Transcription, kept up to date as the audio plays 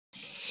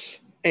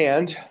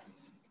And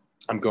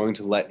I'm going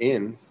to let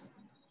in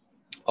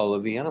all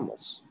of the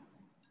animals.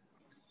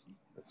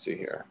 Let's see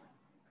here.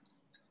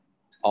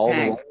 All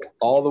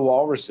the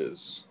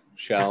walruses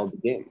shall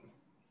begin.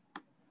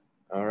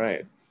 All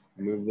right,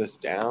 move this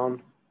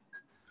down.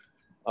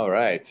 All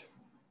right,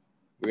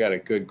 we got a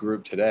good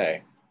group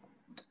today.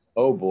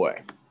 Oh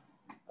boy.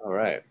 All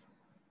right.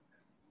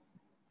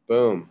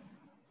 Boom,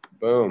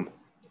 boom.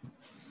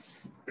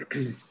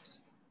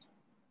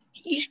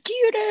 He's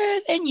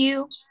cuter than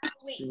you.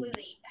 Wait.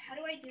 How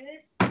do I do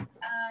this?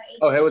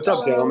 Oh, hey, what's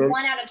up, gentlemen?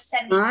 1 out of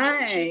 72.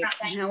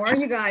 Hi, how are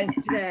you guys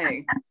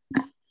today?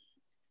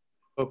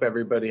 Hope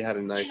everybody had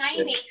a nice day.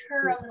 Can I make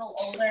her a little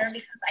older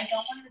because I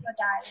don't want her to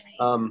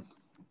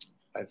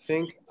die? I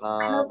think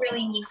I'm a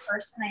really new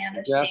person, I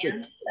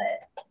understand,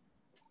 but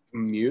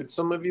mute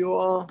some of you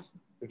all.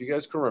 If you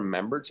guys can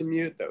remember to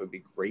mute, that would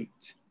be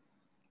great.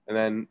 And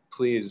then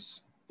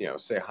please,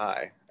 say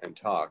hi and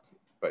talk,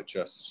 but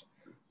just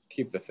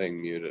keep the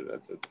thing muted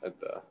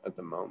at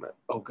the moment.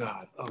 Oh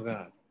God.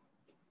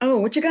 Oh,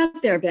 what you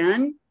got there,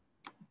 Ben?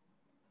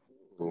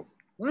 Ooh.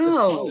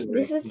 Wow.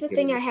 This is the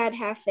thing I had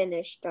half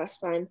finished last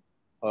time.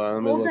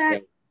 Hold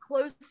that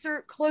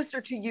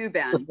closer to you,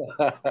 Ben.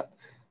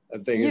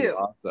 That thing is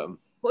awesome.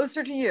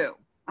 Closer to you.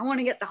 I want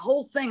to get the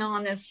whole thing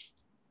on this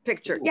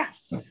picture. Ooh.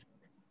 Yes.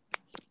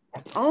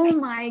 Oh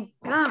my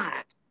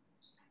God.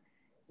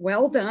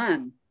 Well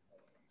done.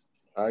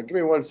 Give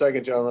me 1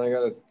 second, gentlemen. I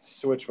got to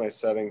switch my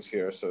settings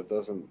here so it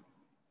doesn't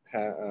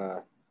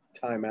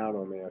time out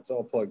on me. It's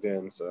all plugged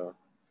in, so.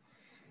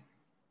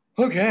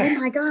 Okay. Oh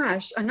my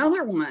gosh,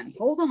 another one.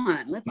 Hold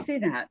on, let's see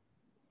that.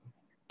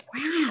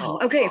 Wow,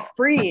 okay,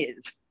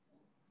 freeze.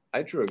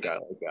 I drew a guy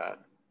like that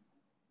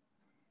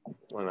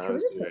when I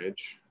was your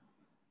age.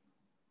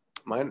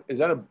 Mine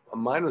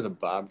was a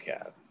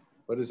bobcat.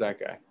 What is that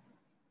guy?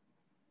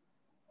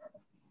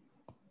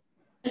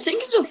 I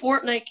think it's a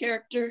Fortnite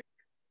character.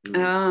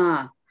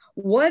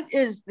 What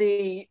is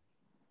the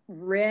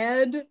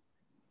red?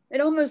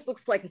 It almost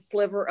looks like a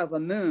sliver of a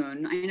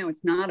moon. I know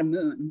it's not a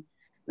moon.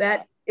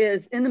 That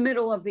is in the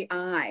middle of the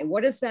eye.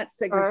 What does that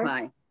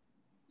signify?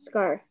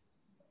 Scar.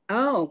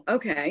 Oh,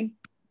 okay.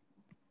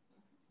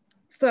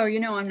 So,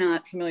 I'm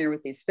not familiar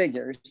with these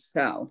figures.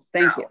 So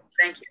thank you.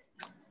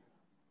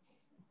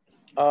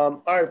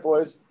 All right,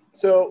 boys.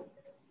 So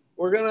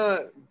we're going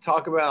to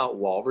talk about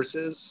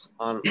walruses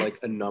on like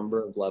a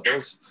number of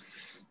levels.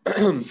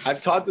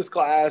 I've taught this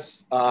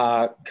class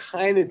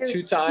kind of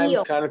 2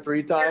 times, kind of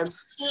 3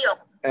 times.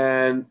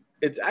 And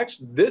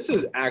this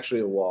is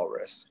actually a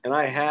walrus. And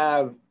I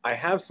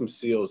have some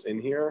seals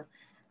in here.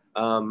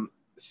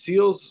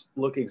 Seals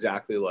look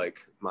exactly like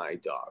my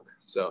dog.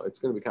 So it's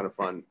going to be kind of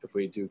fun if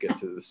we do get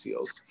to the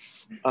seals.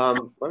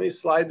 Let me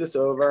slide this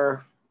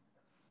over.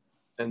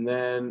 And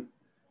then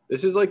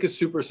this is like a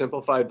super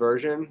simplified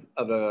version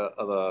of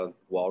a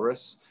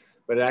walrus,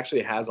 but it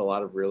actually has a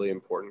lot of really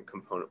important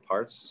component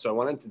parts. So I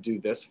wanted to do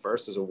this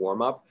first as a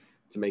warm up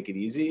to make it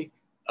easy.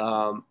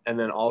 And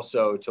then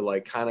also to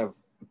like kind of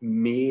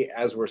me,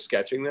 as we're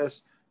sketching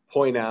this,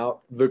 point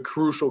out the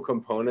crucial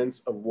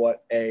components of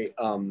what a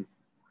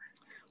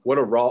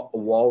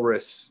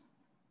walrus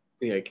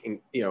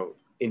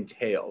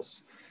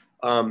entails.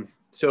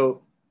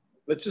 So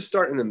let's just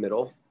start in the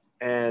middle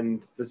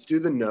and let's do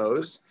the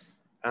nose.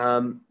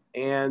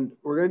 And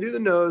we're going to do the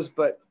nose,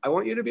 but I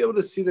want you to be able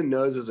to see the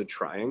nose as a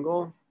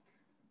triangle.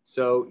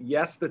 So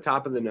yes, the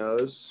top of the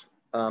nose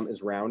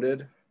is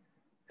rounded,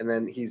 and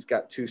then he's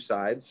got 2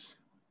 sides,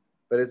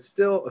 but it's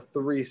still a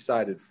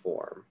 3-sided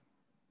form.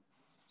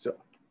 So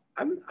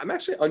I'm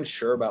actually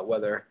unsure about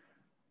whether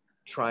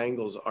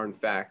triangles are in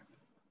fact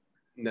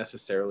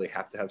necessarily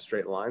have to have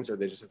straight lines, or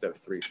they just have to have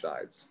 3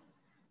 sides.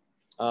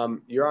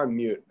 You're on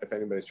mute if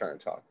anybody's trying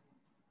to talk.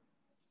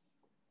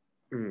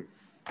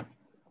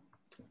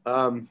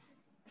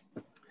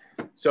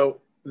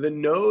 So the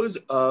nose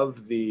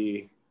of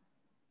the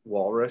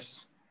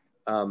walrus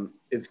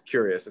is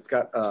curious. It's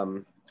got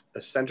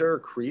a center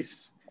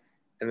crease,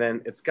 and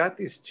then it's got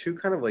these 2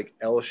 kind of like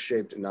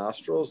L-shaped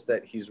nostrils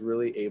that he's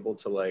really able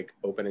to like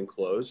open and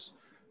close.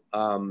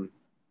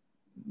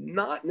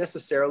 Not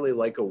necessarily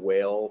like a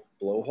whale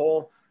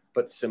blowhole,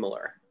 but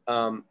similar.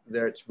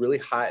 It's really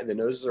high. The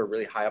noses are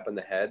really high up in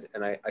the head,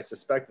 and I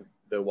suspect that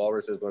the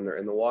walruses, when they're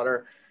in the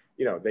water,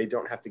 they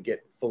don't have to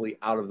get fully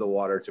out of the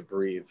water to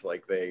breathe.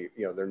 Like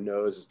their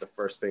nose is the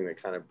first thing that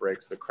kind of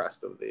breaks the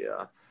crest of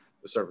the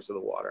surface of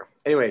the water.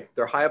 Anyway,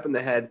 they're high up in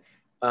the head.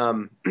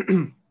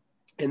 And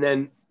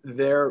then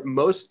their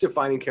most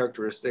defining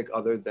characteristic,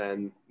 other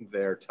than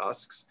their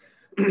tusks,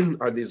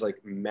 are these like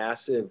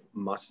massive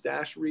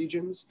mustache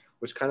regions,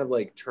 which kind of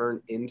like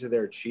turn into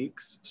their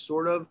cheeks,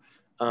 sort of.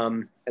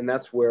 And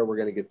that's where we're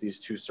going to get these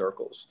 2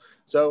 circles.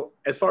 So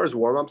as far as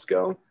warm-ups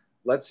go,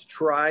 let's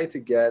try to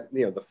get,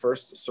 the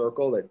first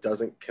circle that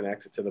doesn't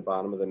connect to the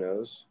bottom of the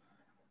nose.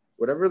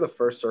 Whatever the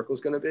first circle is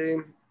going to be,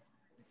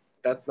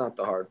 that's not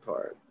the hard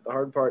part. The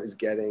hard part is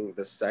getting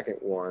the second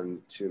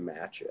one to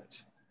match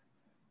it.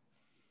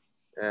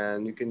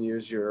 And you can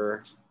use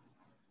your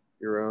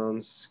your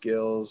own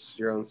skills,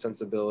 your own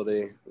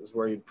sensibility. This is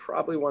where you'd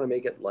probably want to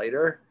make it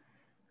lighter,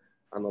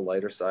 on the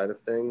lighter side of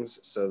things,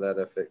 so that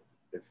if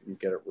you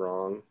get it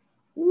wrong,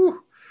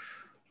 ooh,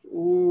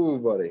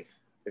 buddy,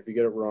 if you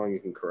get it wrong, you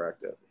can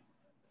correct it.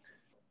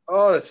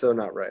 Oh, that's so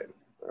not right.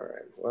 All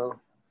right, well,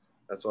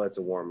 that's why it's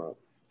a warm-up.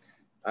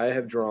 I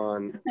have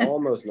drawn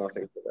almost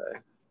nothing today.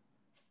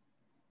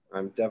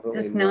 I'm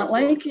definitely That's not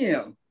like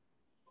you.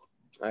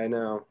 I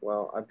know.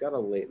 Well, I've got a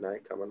late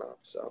night coming up,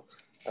 so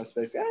that's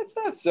basically, it's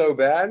not so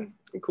bad.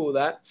 I'm cool with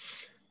that.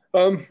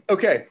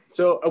 Okay,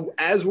 so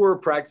as we're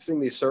practicing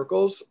these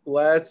circles,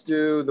 let's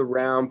do the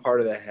round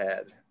part of the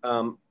head.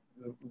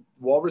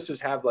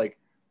 Walruses have like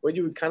what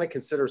you would kind of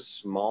consider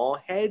small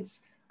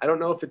heads. I don't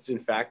know if it's in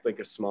fact like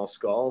a small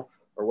skull,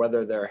 or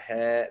whether their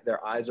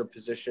eyes are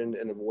positioned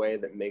in a way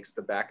that makes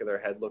the back of their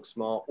head look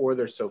small, or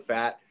they're so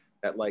fat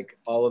that like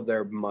all of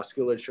their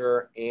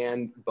musculature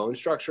and bone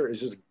structure is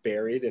just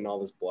buried in all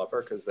this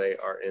blubber because they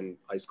are in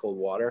ice cold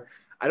water.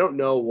 I don't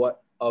know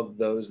what of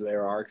those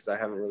there are because I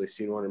haven't really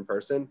seen one in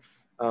person.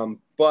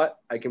 But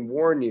I can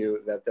warn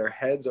you that their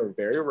heads are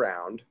very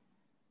round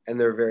and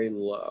they're very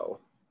low.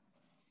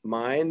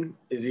 Mine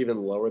is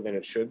even lower than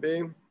it should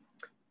be.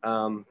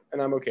 And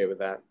I'm okay with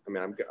that. I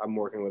mean, I'm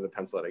working with a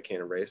pencil that I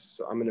can't erase,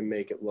 so I'm gonna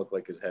make it look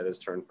like his head is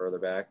turned further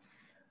back.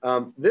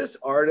 This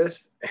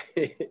artist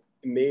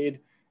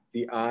made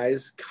the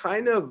eyes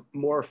kind of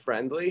more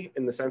friendly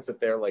in the sense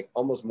that they're like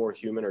almost more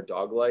human or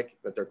dog-like,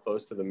 that they're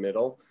close to the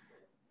middle.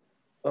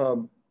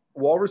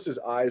 Walrus's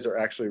eyes are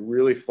actually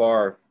really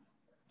far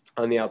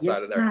on the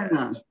outside of their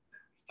heads.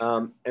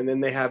 And then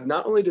they have,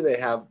 not only do they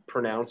have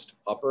pronounced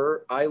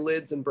upper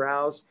eyelids and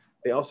brows,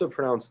 they also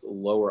pronounced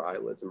lower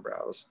eyelids and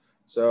brows.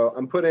 So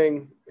I'm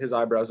putting his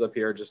eyebrows up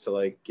here just to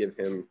like give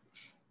him,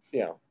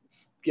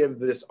 give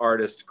this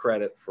artist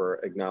credit for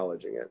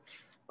acknowledging it.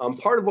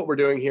 Part of what we're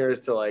doing here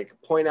is to like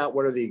point out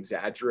what are the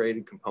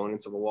exaggerated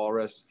components of a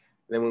walrus.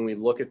 And then when we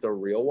look at the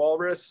real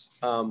walrus,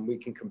 we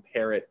can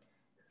compare it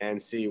and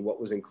see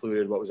what was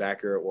included, what was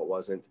accurate, what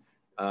wasn't.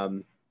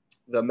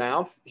 The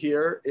mouth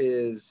here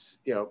is,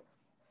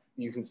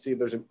 you can see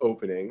there's an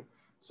opening.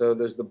 So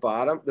there's the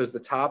bottom, there's the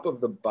top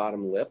of the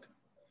bottom lip.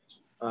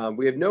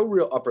 We have no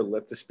real upper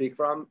lip to speak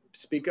of.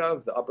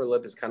 The upper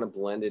lip is kind of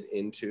blended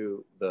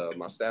into the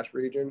mustache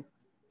region.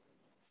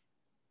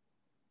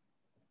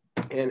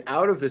 And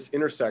out of this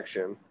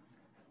intersection,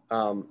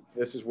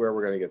 this is where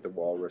we're going to get the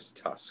walrus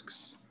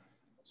tusks.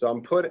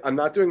 So I'm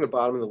not doing the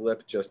bottom of the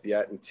lip just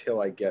yet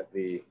until I get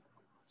the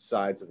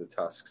sides of the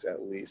tusks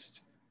at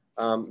least.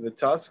 The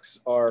tusks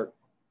are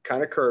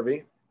kind of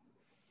curvy.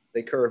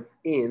 They curve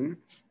in.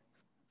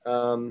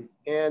 And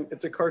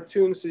it's a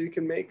cartoon, so you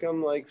can make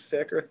them like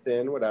thick or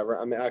thin, whatever.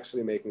 I'm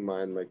actually making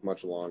mine like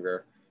much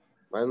longer.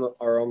 Mine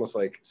are almost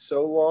like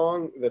so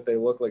long that they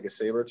look like a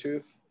saber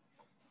tooth.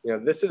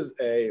 This is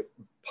a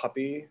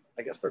puppy.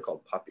 I guess they're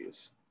called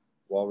puppies.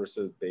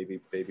 Walruses, baby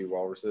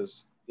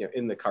walruses.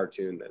 In the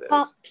cartoon that is.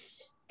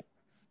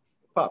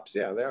 Pups,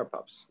 yeah, they are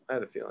pups. I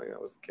had a feeling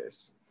that was the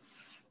case.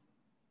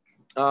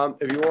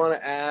 If you want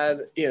to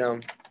add,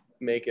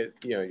 make it,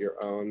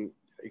 your own.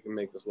 You can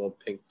make this little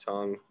pink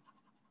tongue.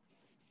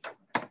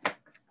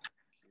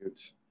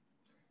 Cute.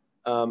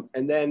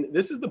 And then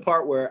this is the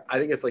part where I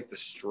think it's like the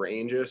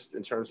strangest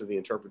in terms of the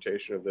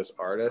interpretation of this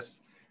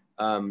artist.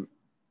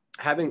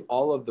 Having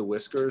all of the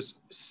whiskers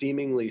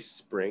seemingly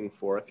spring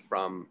forth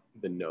from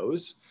the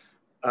nose.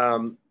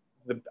 I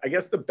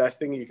guess the best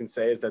thing you can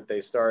say is that they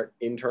start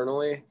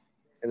internally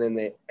and then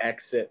they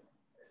exit,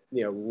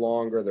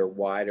 longer, they're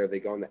wider, they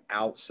go on the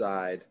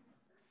outside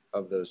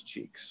of those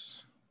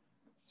cheeks.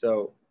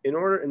 So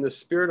in the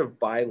spirit of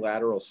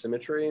bilateral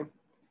symmetry,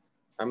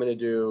 I'm going to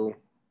do,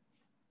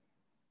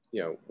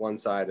 one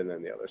side and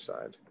then the other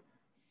side.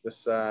 This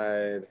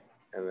side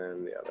and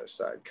then the other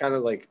side, kind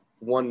of like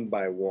one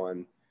by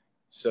one,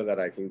 so that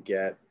I can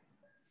get,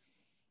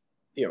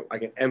 I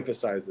can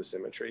emphasize the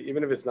symmetry,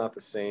 even if it's not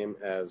the same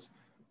as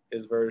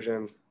his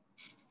version.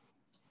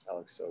 That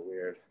looks so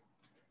weird.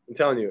 I'm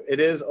telling you, it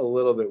is a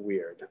little bit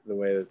weird the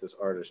way that this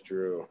artist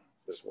drew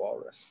this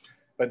walrus.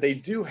 But they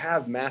do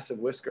have massive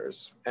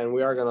whiskers, and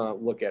we are gonna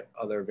look at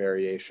other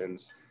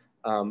variations.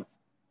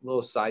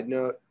 Little side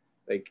note,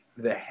 like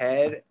the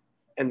head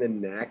and the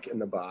neck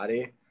and the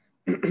body,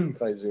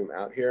 if I zoom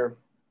out here,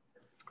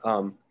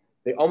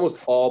 they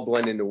almost all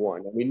blend into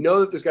one. And we know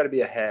that there's got to be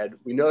a head.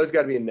 We know there's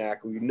got to be a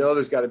neck. We know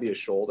there's got to be a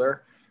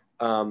shoulder.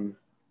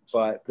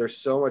 But there's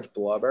so much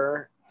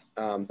blubber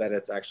that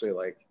it's actually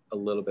like a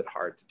little bit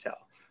hard to tell.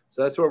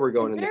 So that's where we're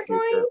going in the future.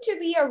 Is there going to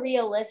be a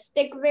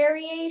realistic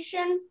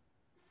variation?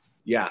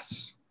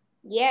 Yes.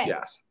 Yeah.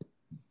 Yes.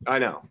 I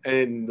know.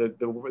 And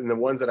the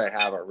ones that I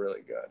have are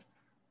really good.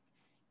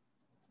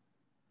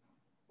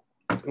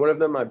 One of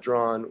them I've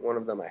drawn. One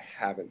of them I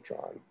haven't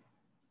drawn.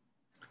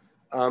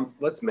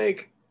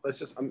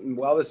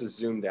 While this is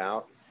zoomed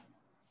out,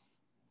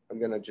 I'm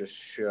gonna just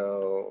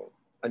show.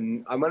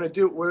 We're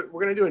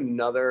gonna do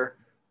another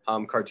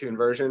cartoon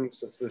version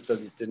since this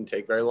didn't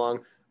take very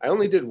long. I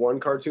only did one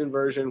cartoon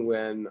version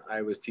when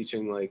I was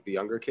teaching like the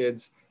younger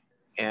kids,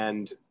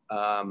 and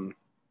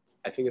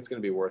I think it's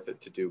going to be worth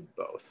it to do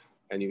both.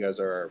 And you guys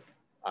are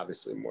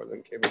obviously more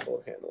than capable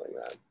of handling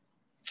that.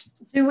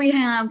 Do we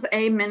have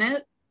a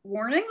minute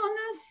warning on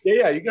this?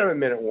 Yeah, you got a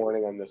minute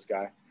warning on this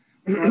guy.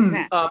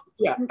 Okay.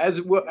 Yeah,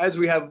 as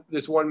we have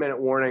this 1 minute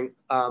warning,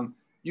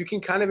 you can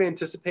kind of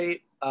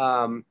anticipate,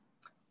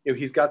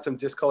 he's got some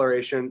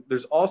discoloration.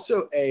 There's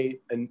also a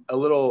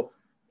little,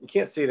 you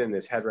can't see it in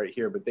his head right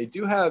here, but they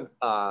do have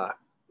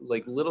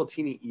like little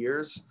teeny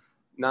ears,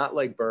 not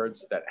like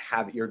birds that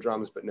have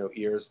eardrums but no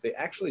ears. They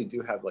actually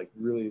do have like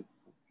really,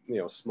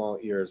 small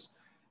ears.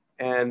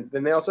 And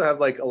then they also have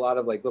like a lot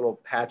of like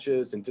little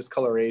patches and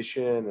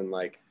discoloration, and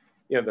like,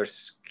 their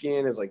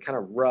skin is like kind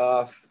of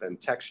rough and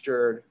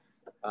textured.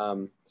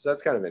 So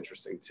that's kind of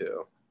interesting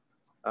too.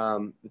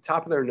 The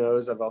top of their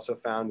nose I've also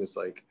found is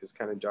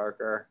kind of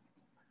darker.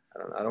 I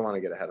don't want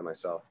to get ahead of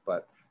myself,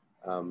 but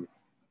there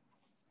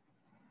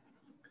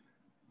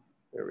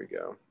we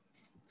go.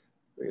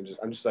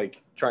 I'm just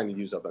like trying to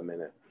use up a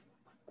minute.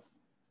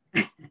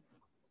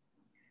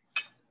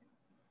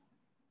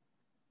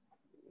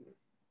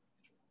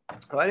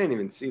 Oh, I didn't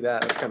even see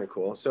that. That's kind of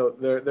cool. So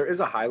there is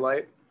a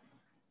highlight.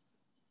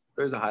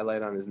 There's a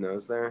highlight on his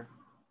nose there.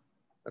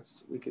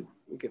 We could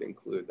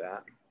include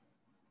that.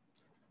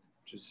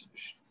 Just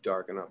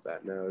darken up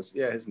that nose.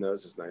 Yeah, his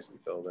nose is nice and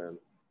filled in.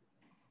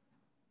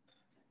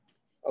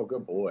 Oh,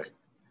 good boy.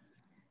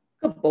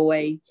 Good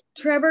boy.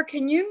 Trevor,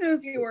 can you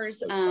move your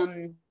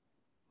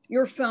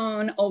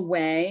phone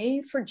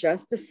away for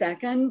just a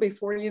second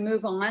before you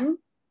move on?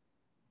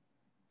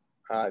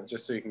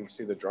 Just so you can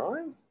see the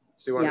drawing?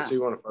 So you want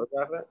to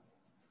photograph it?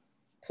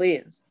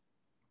 Please.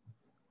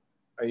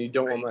 You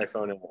don't want my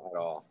phone in at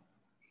all.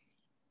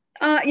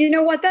 You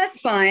know what?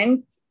 That's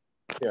fine.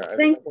 Yeah, I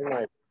think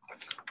I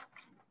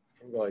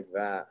can go like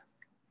that.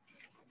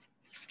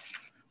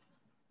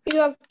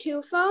 You have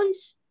two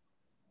phones?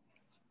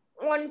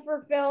 One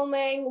for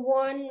filming,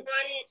 one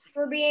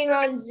for being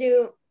on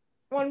Zoom,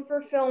 one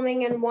for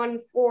filming, and one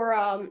for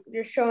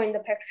just showing the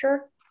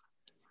picture.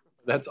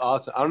 That's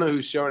awesome. I don't know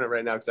who's showing it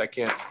right now because I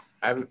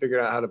haven't figured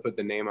out how to put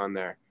the name on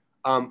there.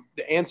 To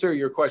answer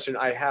your question,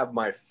 I have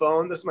my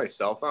phone. This is my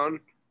cell phone,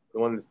 the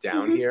one that's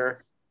down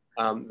here.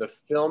 The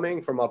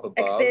filming from up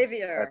above.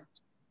 Xavier.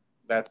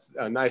 That's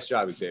a nice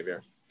job,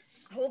 Xavier.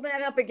 Hold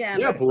that up again.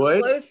 Yeah,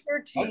 boys.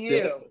 Closer to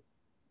you.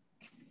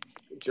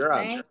 Good job.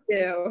 Thank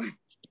you.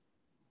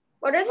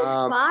 What are the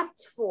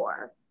spots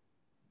for?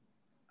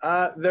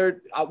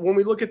 When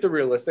we look at the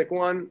realistic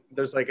one,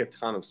 there's like a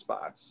ton of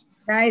spots.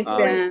 Nice,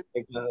 Ben.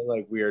 Kind of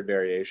like weird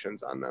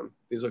variations on them.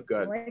 These look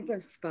good. I like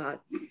those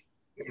spots.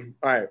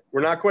 All right,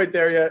 we're not quite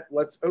there yet.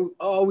 We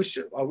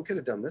could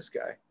have done this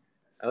guy.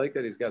 I like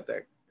that he's got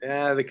that.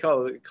 Yeah, the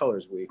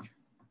color's weak.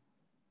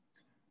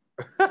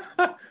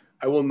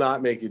 I will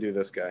not make you do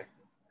this guy.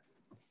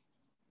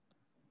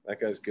 That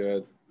guy's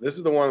good. This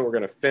is the one we're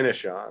gonna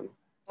finish on.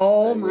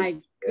 Oh my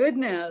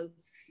goodness.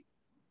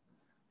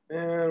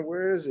 And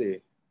where is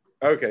he?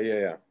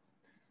 Okay, yeah.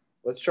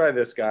 Let's try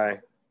this guy.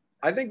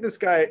 I think this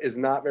guy is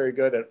not very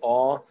good at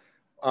all.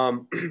 I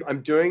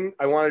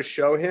want to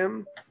show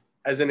him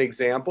as an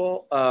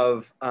example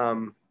of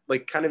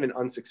like kind of an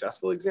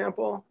unsuccessful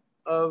example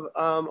of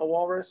a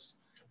walrus.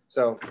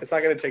 So it's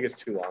not going to take us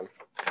too long,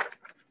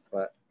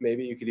 but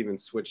maybe you could even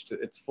switch to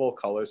its full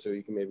color. So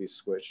you can maybe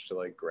switch to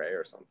like gray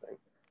or something.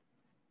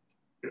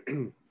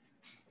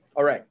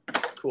 All right,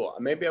 cool.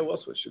 Maybe I will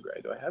switch to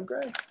gray. Do I have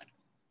gray?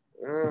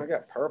 I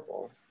got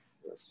purple.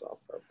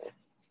 Soft purple.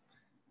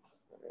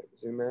 All right,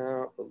 zoom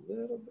out a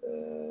little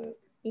bit.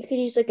 You could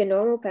use like a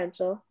normal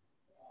pencil.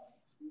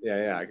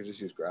 Yeah, I could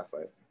just use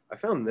graphite. I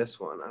found this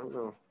one. I don't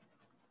know.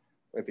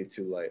 Might be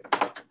too light.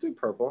 Do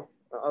purple.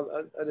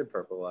 I did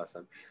purple last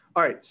time.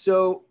 All right,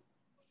 so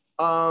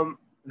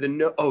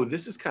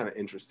this is kind of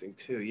interesting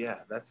too.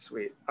 Yeah, that's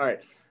sweet. All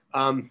right.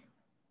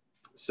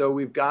 So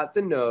we've got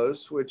the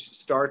nose, which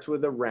starts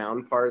with a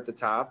round part at the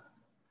top.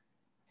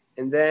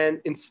 And then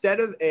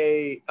instead of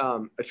a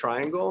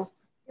triangle,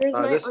 Here's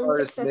my this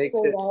artist makes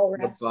it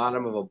walrus. the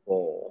bottom of a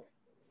bowl.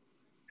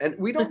 And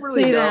we don't Let's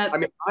really see know. that. I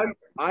mean,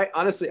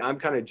 I'm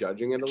kind of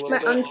judging it a little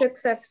bit.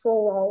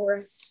 Unsuccessful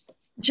walrus.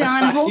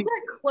 John, hold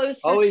that closer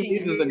All to he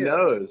needs you. is a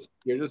nose.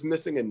 You're just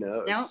missing a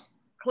nose. No,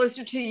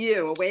 closer to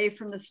you, away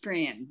from the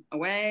screen.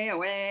 Away,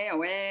 away,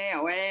 away,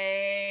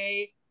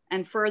 away,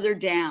 and further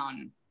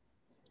down.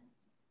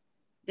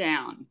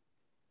 Down.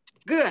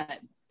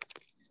 Good.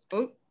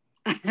 Oh,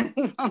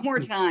 one more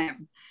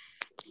time.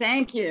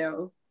 Thank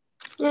you.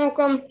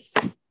 Welcome.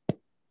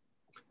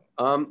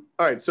 All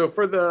right, so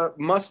for the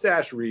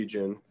mustache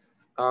region,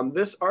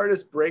 this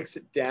artist breaks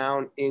it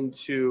down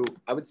into,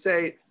 I would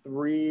say,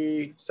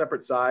 3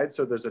 separate sides.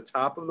 So there's a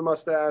top of the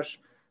mustache,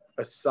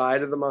 a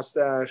side of the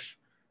mustache,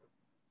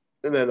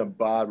 and then a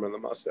bottom of the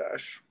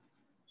mustache.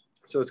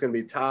 So it's going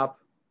to be top,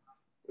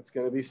 it's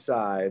going to be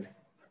side,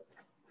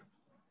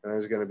 and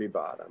there's going to be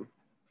bottom.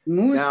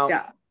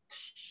 Mustache.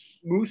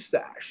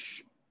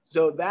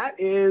 So that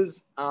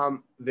is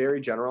very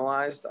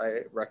generalized,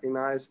 I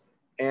recognize,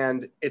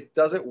 and it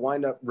doesn't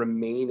wind up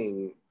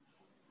remaining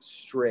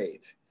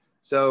straight.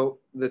 So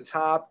the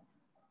top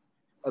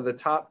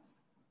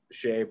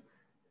shape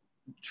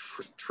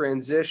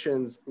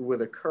transitions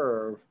with a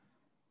curve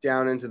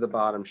down into the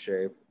bottom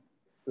shape,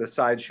 the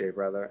side shape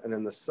rather, and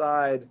then the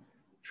side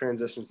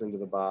transitions into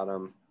the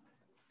bottom.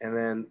 And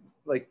then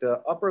like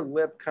the upper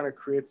lip kind of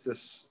creates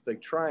this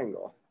like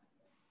triangle.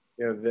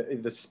 You know,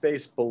 the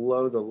space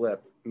below the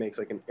lip makes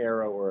like an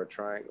arrow or a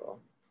triangle,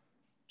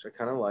 which I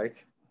kind of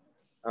like.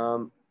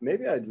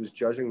 Maybe I was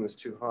judging this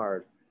too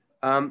hard.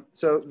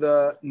 So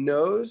the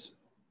nose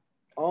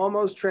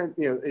almost,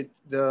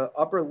 the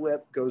upper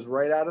lip goes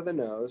right out of the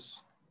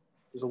nose.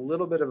 There's a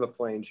little bit of a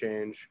plane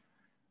change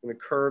and a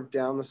curve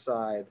down the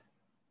side,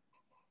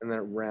 and then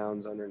it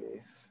rounds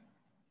underneath.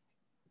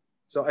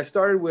 So I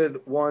started with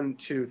 1,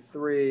 2,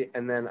 3,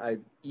 and then I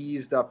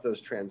eased up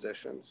those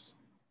transitions.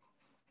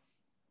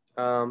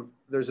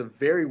 There's a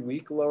very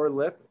weak lower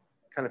lip,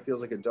 kind of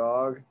feels like a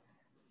dog.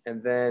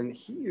 And then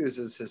he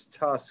uses his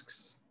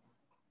tusks.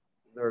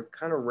 They're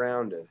kind of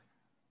rounded.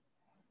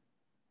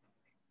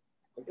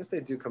 I guess they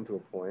do come to a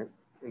point.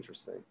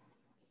 Interesting.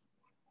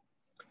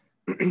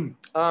 In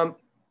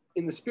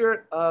the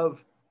spirit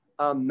of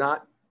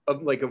not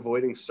of like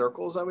avoiding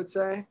circles, I would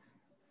say,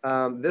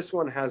 this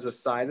one has a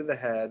side of the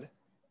head,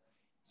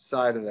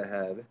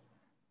 and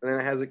then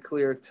it has a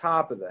clear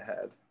top of the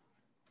head.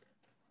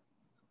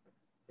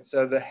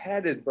 So the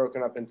head is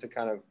broken up into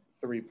kind of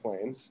 3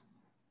 planes.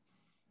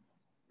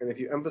 And if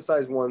you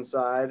emphasize one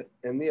side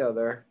and the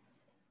other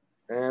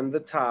and the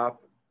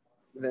top,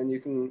 then you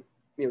can,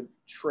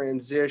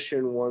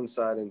 transition one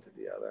side into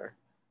the other,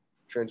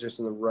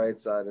 transition the right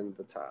side into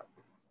the top.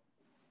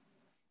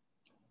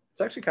 It's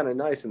actually kind of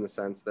nice in the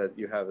sense that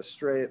you have a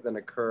straight, then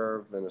a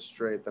curve, then a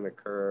straight, then a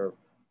curve,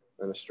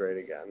 then a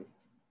straight again.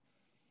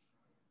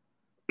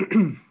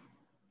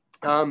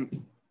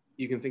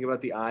 You can think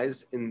about the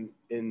eyes in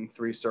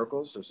 3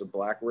 circles. There's a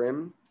black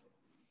rim,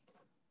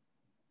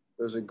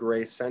 there's a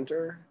gray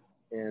center,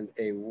 and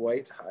a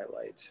white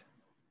highlight.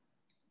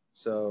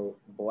 So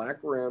black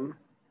rim,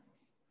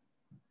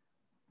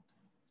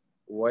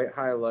 white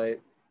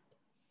highlight,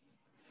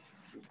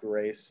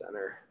 gray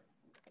center.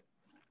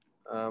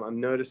 I'm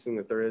noticing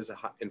that there is,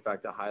 in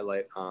fact, a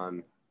highlight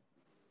on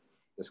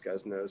this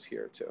guy's nose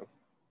here too.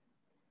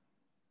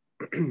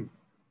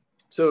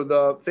 So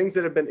the things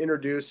that have been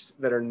introduced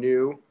that are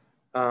new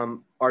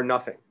are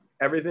nothing.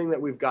 Everything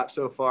that we've got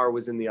so far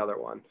was in the other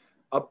one.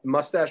 Up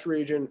mustache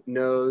region,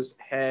 nose,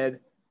 head,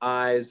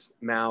 eyes,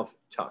 mouth,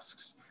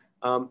 tusks.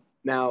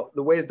 Now,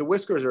 the way the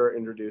whiskers are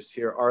introduced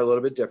here are a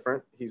little bit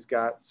different. He's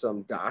got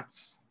some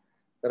dots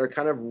that are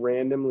kind of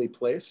randomly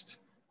placed,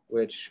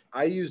 which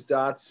I use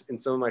dots in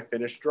some of my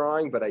finished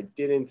drawing, but I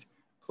didn't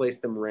place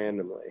them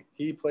randomly.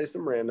 He placed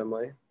them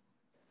randomly,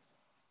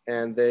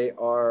 and they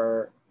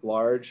are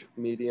large,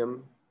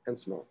 medium, and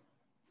small.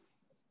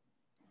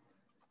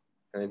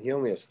 And he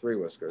only has 3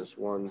 whiskers.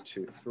 1,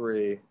 2,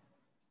 3.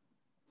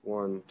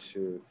 1,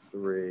 2,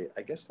 3.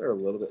 I guess they're a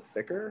little bit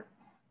thicker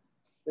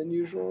than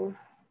usual.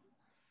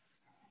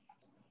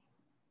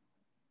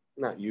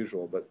 Not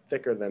usual, but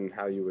thicker than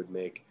how you would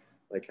make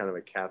like kind of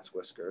a cat's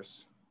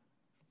whiskers.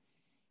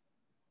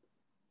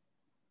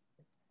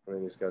 And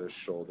then he's got his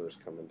shoulders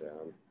coming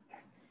down.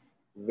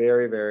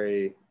 Very,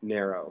 very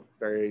narrow,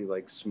 very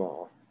like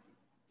small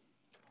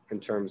in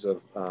terms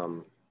of,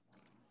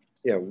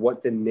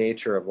 what the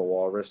nature of a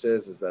walrus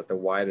is that the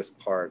widest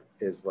part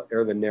is,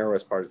 or the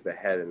narrowest part is the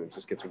head, and it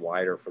just gets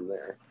wider from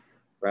there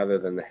rather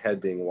than the head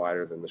being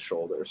wider than the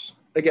shoulders.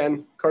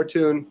 Again,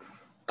 cartoon.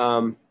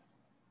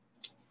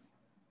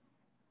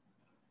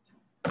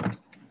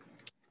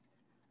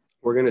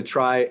 We're going to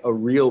try a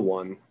real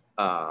one,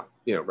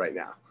 right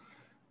now.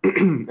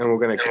 And we're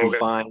going to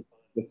combine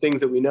the things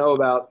that we know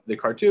about the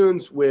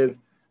cartoons with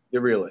the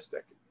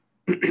realistic.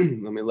 Let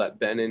me let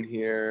Ben in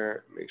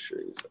here. Make sure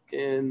he's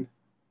in.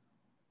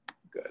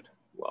 Good.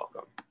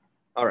 Welcome.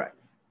 All right.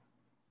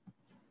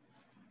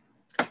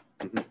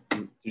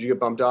 Did you get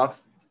bumped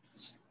off?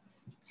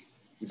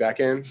 You back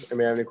in?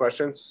 Anybody have any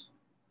questions?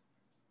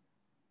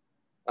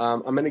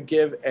 I'm going to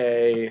give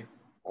a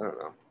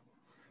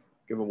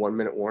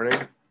 1-minute warning.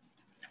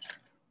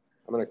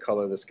 I'm going to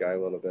color this guy a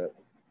little bit.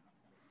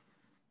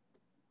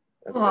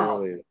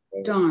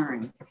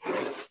 Darn.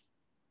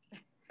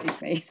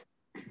 Excuse me.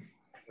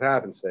 What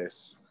happened,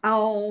 Stace?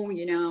 Oh,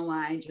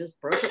 I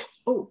just broke it.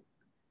 Oh,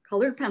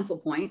 colored pencil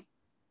point.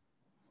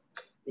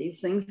 These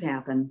things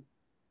happen.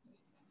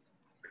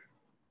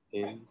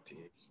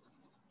 Indeed.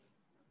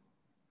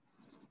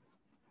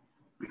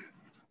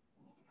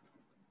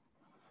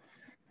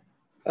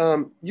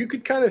 You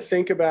could kind of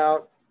think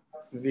about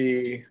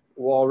this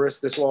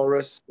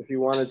walrus, if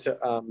you wanted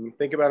to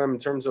think about him in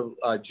terms of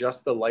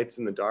just the lights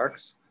and the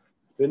darks.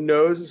 The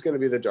nose is going to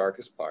be the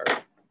darkest part.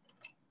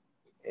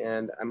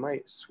 And I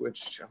might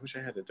switch, I wish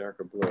I had a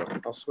darker blue.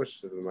 I'll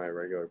switch to my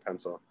regular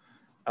pencil.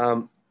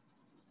 I'll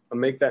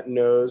make that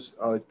nose,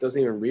 it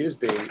doesn't even read as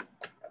being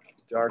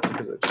dark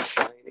because it's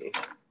shiny.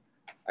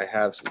 I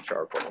have some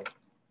charcoal.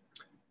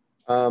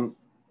 Do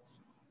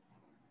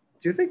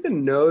you think the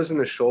nose and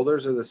the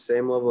shoulders are the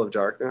same level of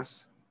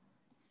darkness?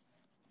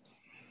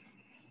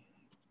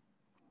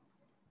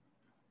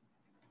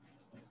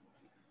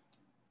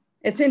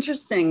 It's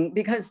interesting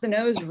because the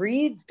nose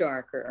reads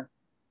darker.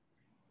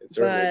 It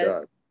certainly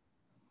does.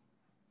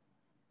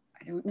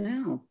 I don't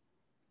know.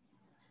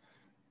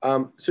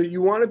 So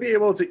you want to be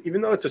able to,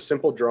 even though it's a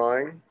simple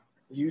drawing,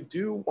 you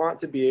do want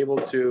to be able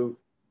to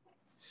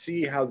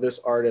see how this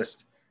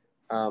artist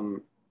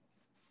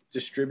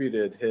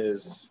distributed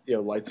his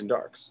lights and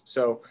darks.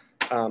 So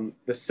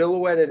the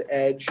silhouetted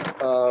edge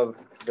of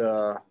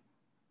the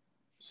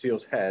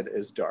seal's head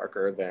is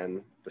darker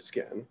than the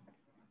skin.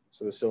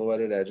 So the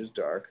silhouetted edge is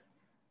dark.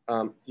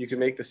 You can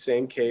make the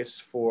same case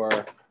for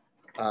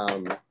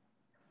the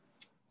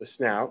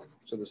snout.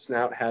 So the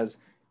snout has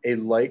a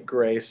light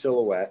gray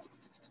silhouette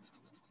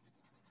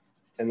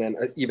and then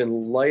an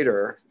even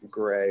lighter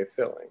gray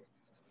filling.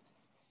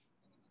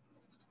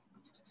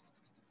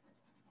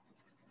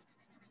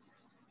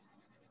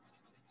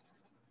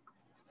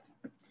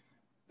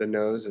 The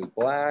nose is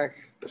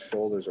black, the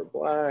shoulders are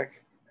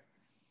black,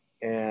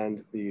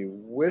 and the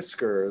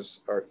whiskers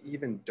are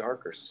even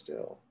darker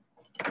still.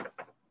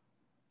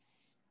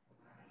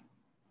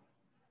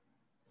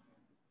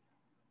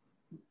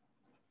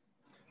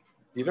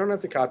 You don't have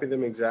to copy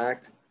them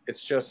exact.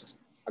 It's just,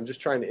 I'm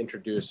just trying to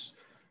introduce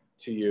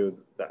to you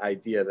the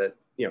idea that,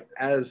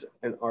 as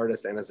an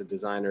artist and as a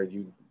designer,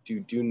 you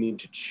do need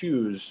to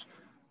choose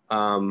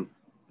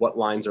what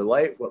lines are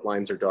light, what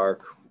lines are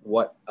dark,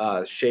 what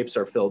shapes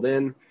are filled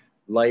in,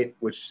 light,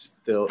 which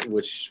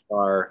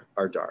are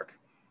dark.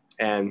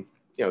 And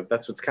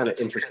that's what's kind of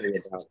interesting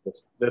about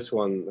this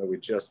one that we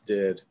just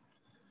did.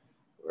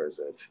 Where is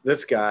it?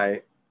 This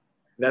guy,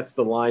 that's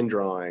the line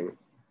drawing.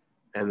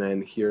 And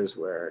then here's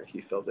where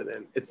he filled it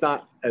in. It's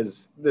not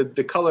as, the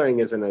coloring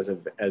isn't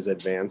as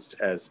advanced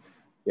as,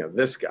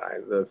 this guy.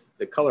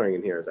 The coloring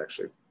in here is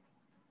actually,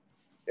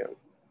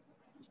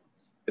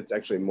 it's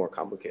actually more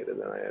complicated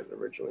than I had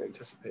originally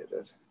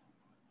anticipated.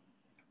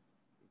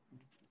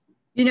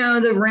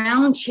 The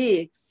round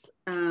cheeks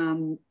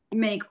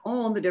make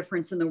all the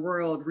difference in the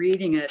world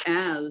reading it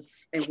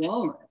as a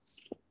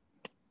walrus.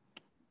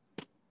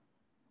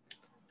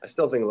 I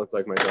still think it looked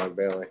like my dog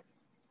Bailey.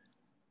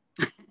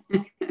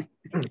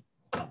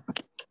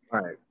 All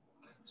right,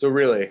 so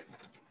really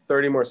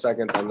 30 more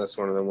seconds on this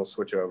one and then we'll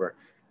switch over.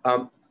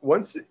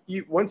 Once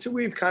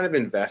we've kind of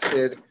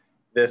invested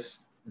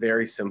this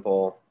very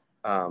simple,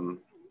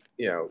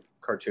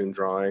 cartoon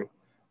drawing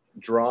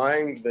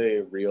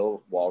the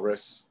real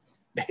walrus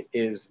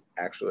is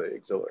actually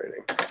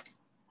exhilarating.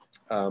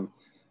 So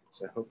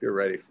I hope you're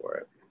ready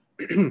for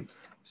it.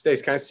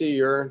 Stace, can I see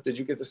did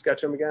you get to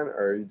sketch him again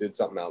or you did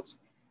something else?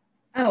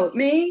 Oh,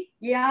 me?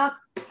 Yeah.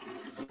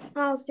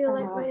 I'll do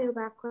like my new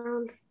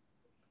background.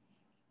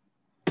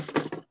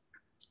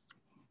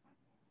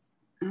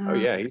 Oh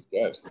yeah, he's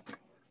good.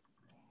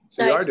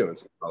 So Nice. you are doing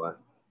something all that.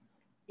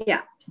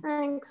 Yeah.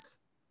 Thanks.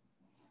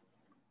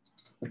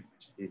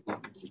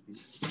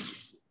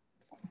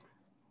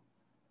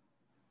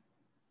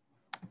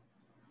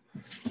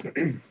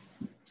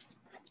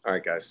 All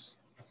right, guys,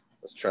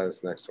 let's try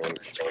this next one.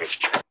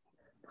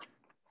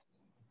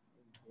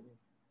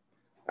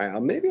 All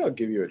right, maybe I'll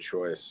give you a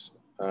choice.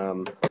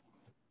 Do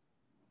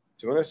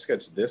you want to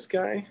sketch this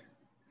guy?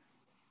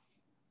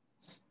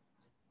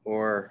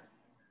 Or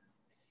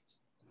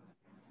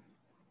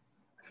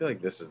I feel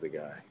like this is the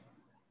guy.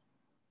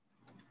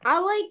 I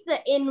like the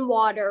in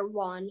water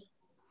one.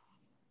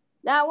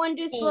 That one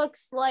just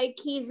looks like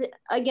he's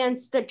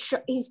against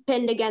he's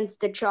pinned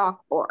against a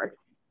chalkboard.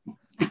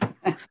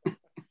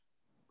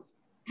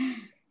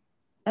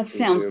 That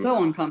sounds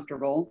so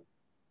uncomfortable.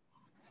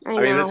 I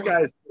mean,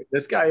 know.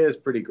 this guy is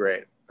pretty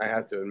great. I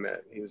have to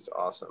admit, he's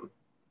awesome.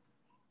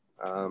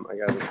 I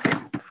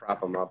gotta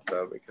prop him up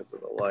though because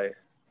of the light.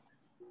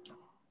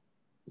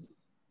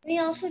 We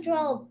also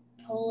draw a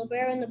polar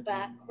bear in the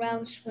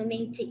background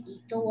swimming to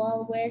eat the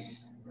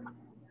walrus.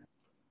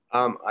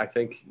 I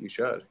think you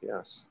should,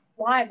 yes.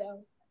 Why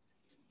though?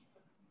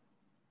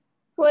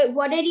 Wait,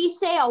 what did he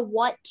say? A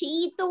what to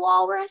eat the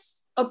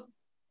walrus? A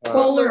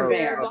Polar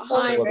bear bear.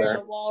 behind Polar bear.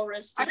 the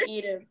walrus to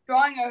eat him.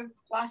 Drawing a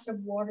glass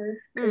of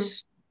water,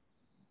 because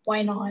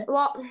why not?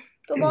 Well,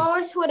 the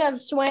walrus would have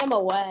swam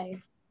away.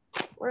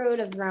 Or it would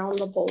have drowned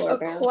the polar A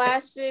bear.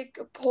 classic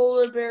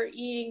polar bear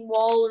eating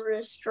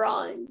walrus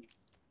drawing.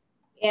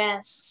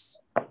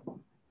 Yes.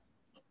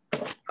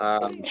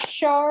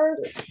 Sharp.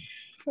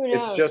 Who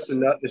knows?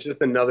 It's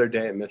just another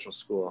day at Mitchell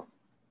School.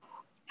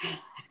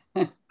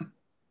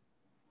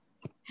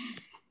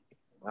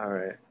 All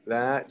right,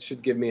 that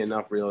should give me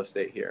enough real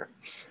estate here.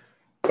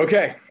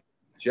 Okay,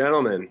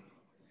 gentlemen,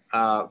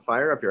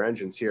 fire up your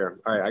engines here.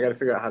 All right, I got to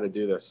figure out how to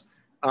do this.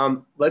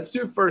 Let's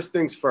do first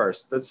things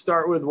first. Let's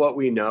start with what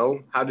we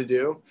know how to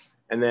do,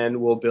 and then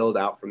we'll build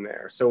out from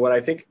there. So what I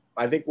think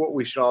what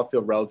we should all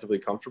feel relatively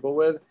comfortable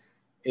with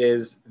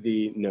is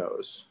the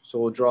nose. So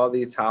we'll draw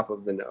the top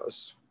of the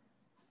nose.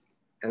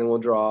 And then we'll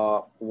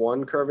draw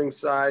one curving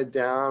side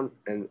down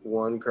and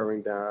one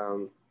curving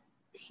down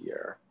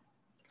here.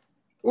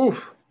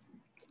 Oof.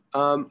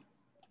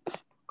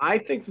 I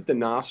think that the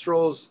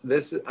nostrils,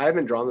 I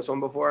haven't drawn this one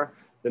before.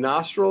 The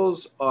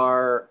nostrils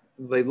are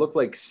they look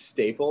like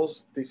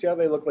staples. Do you see how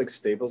they look like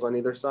staples on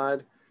either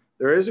side?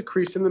 There is a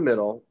crease in the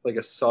middle, like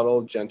a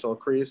subtle, gentle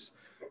crease.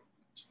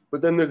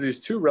 But then there's these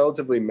two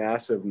relatively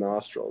massive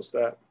nostrils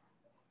that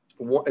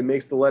it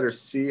makes the letter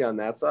C on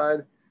that side,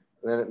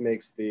 and then it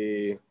makes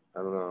the, I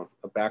don't know,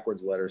 a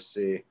backwards letter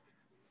C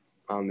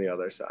on the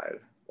other side.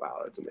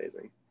 Wow, that's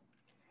amazing.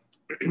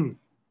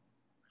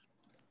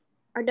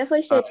 I'd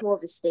definitely say it's more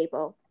of a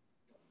staple.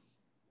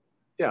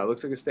 Yeah, it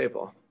looks like a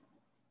staple.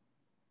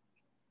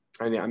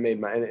 And yeah, I made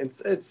my, and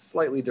it's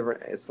slightly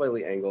different. It's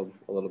slightly angled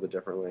a little bit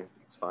differently.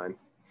 It's fine.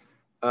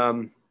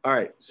 All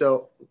right,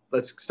 so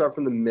let's start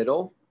from the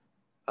middle,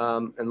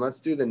 and let's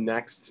do the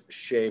next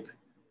shape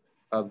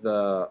of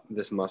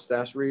this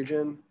mustache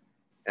region.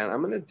 And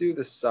I'm gonna do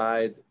the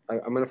side.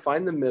 I'm gonna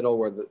find the middle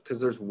where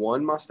because there's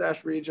one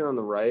mustache region on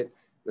the right,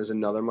 there's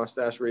another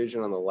mustache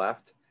region on the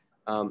left.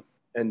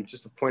 And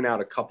just to point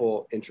out a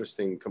couple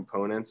interesting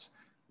components,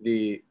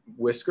 the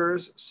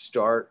whiskers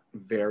start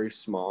very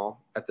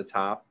small at the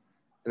top,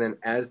 and then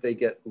as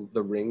the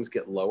rings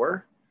get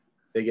lower,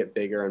 they get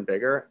bigger and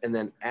bigger. And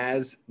then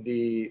as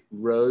the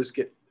rows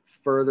get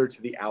further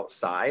to the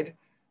outside,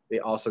 they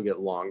also get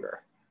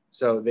longer.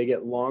 So they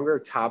get longer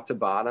top to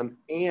bottom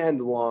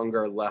and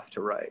longer left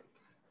to right.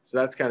 So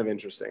that's kind of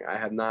interesting. I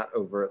have not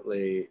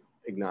overtly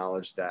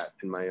acknowledged that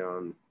in my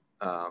own,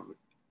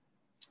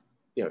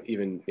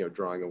 even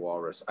drawing a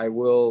walrus. I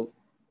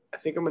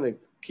think I'm going to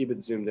keep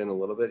it zoomed in a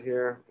little bit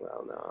here.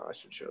 Well, no, I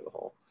should show the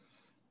whole.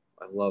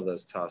 I love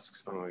those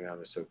tusks. Oh my God,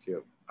 they're so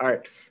cute. All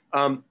right.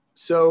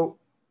 So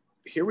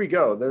here we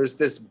go. There's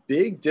this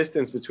big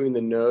distance between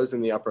the nose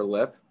and the upper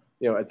lip,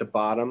 at the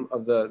bottom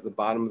of the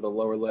bottom of the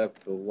lower lip,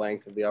 the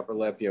length of the upper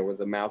lip, where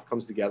the mouth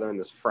comes together in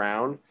this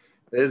frown.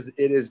 It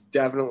is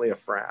definitely a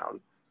frown.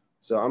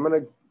 So I'm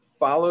going to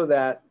follow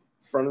that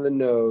front of the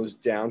nose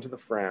down to the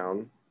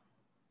frown.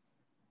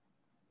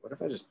 What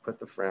if I just put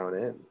the frown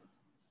in?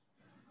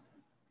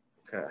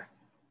 Okay.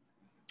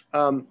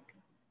 And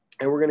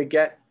we're going to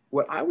get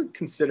what I would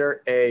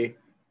consider a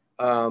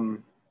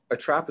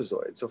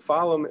trapezoid. So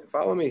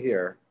follow me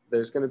here.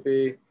 There's going to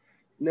be,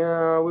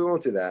 no, we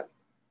won't do that.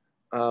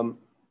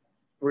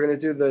 We're going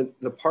to do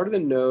the part of the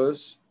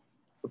nose,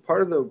 the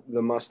part of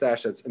the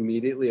mustache that's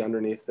immediately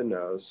underneath the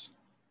nose.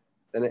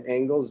 Then it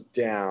angles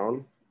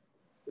down,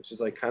 which is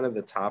like kind of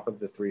the top of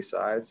the three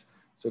sides.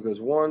 So it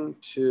goes 1,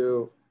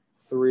 2,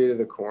 3 to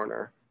the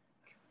corner.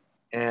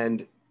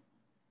 And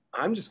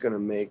I'm just going to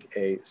make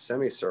a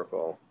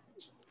semicircle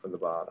for the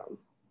bottom.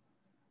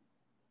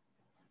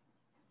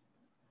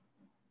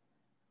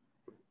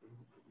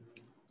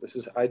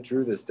 I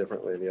drew this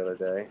differently the other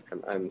day,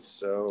 and I'm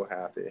so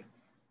happy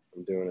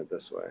I'm doing it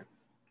this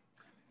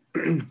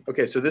way.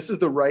 Okay, so this is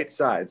the right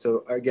side.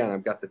 So again,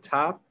 I've got the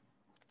top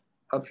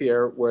up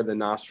here where the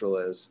nostril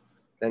is,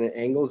 then it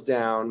angles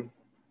down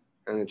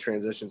and it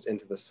transitions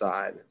into the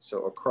side.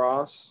 So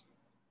across,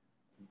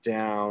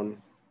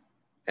 down,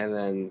 and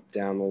then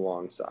down the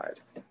long side.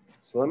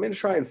 So let me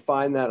try and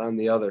find that on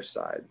the other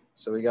side.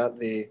 So we got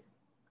the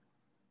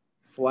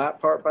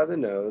flat part by the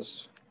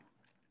nose,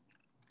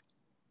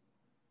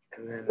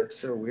 and then it's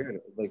so weird,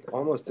 it like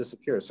almost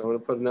disappears. So I'm gonna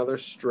put another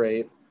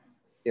straight,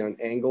 an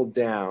angle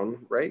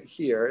down right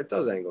here. It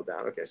does angle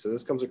down. Okay, so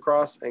this comes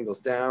across, angles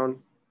down,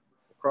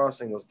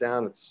 across, angles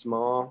down, it's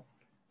small.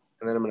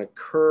 And then I'm gonna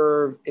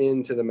curve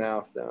into the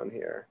mouth down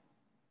here.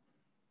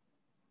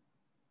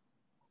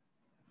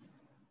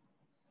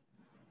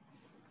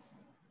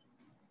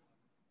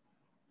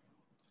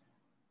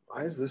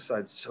 Why is this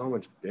side so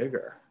much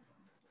bigger?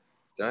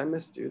 Did I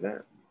misdo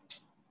that?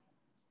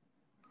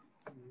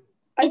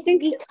 I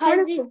think because it's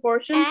kind of it's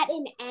proportion. at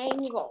an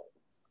angle.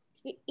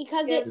 It's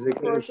because Yeah,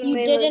 you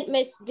didn't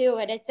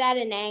misdo it. It's at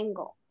an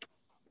angle.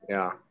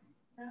 Yeah,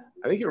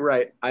 I think you're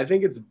right. I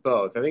think it's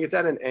both. I think it's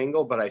at an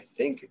angle, but I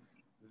think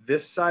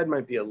this side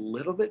might be a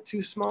little bit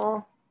too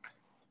small.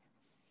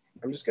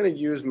 I'm just gonna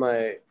use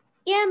my.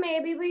 Yeah,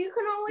 maybe, but you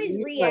can always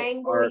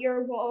re-angle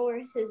your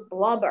walrus's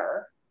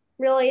blubber.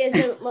 Really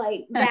isn't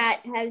like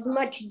that has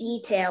much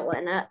detail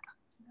in it.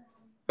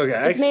 Okay,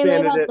 I It's mainly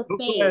expanded about it. the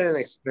Hopefully I didn't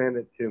face. expand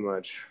it too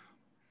much.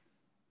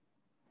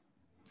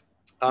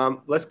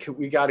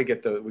 We got to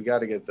get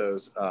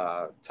those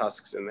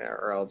tusks in there,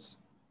 or else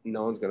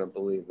no one's gonna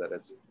believe that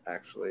it's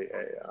actually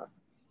a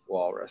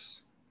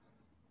walrus.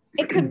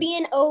 It could be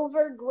an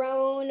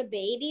overgrown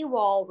baby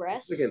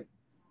walrus.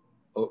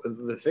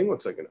 The thing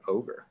looks like an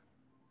ogre.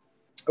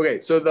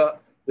 Okay, so the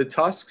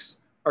tusks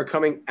are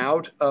coming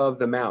out of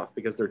the mouth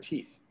because they're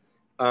teeth.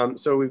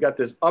 So we've got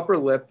this upper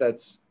lip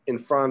that's in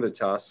front of the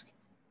tusk,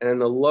 and then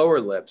the lower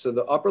lip. So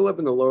the upper lip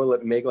and the lower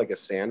lip make like a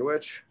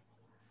sandwich.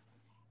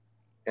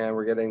 And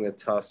we're getting the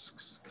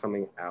tusks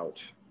coming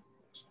out.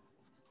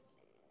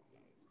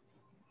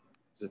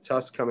 There's a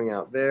tusk coming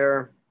out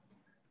there.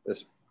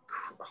 This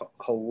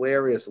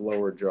hilarious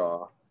lower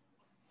jaw.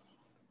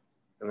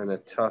 And then a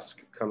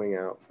tusk coming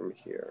out from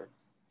here.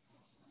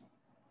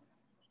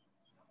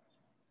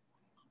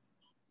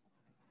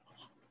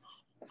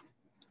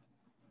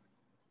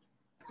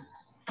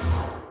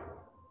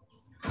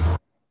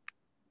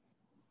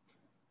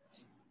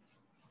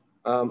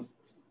 The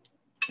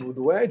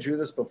way I drew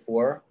this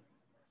before,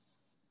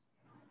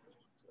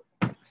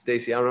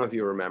 Stacy, I don't know if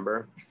you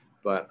remember,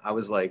 but I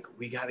was like,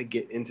 we got to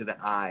get into the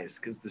eyes,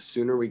 because the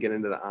sooner we get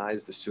into the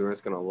eyes, the sooner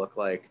it's going to look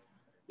like,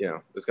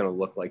 it's going to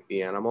look like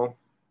the animal.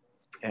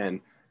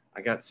 And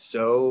I got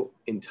so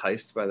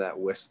enticed by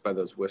by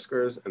those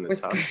whiskers and the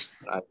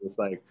tusks. I was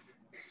like,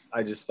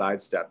 I just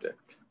sidestepped it.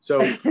 So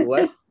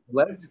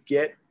let's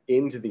get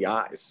into the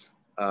eyes.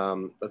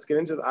 Let's get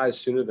into the eyes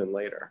sooner than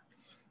later.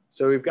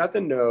 So we've got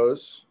the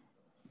nose,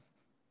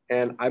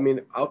 and I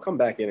mean, I'll come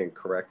back in and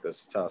correct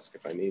this tusk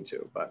if I need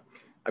to, but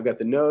I've got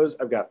the nose,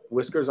 I've got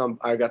whiskers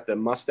I've got the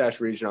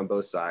mustache region on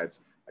both sides.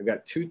 I've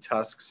got 2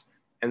 tusks,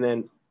 and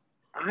then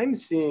I'm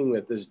seeing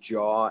that this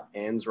jaw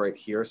ends right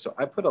here. So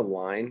I put a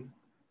line,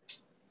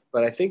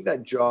 but I think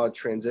that jaw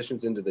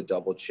transitions into the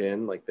double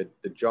chin, like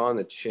the jaw and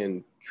the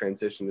chin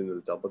transitioned into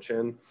the double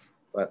chin,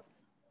 but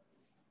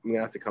I'm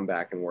gonna have to come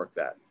back and work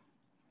that.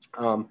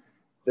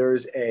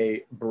 There's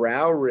a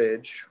brow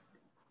ridge.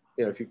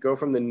 If you go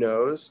from the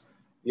nose,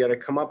 you got to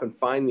come up and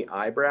find the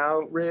eyebrow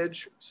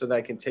ridge, so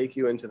that can take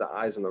you into the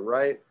eyes on the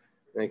right,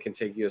 and it can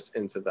take you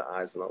into the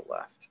eyes on the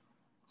left.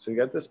 So you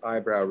got this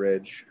eyebrow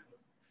ridge,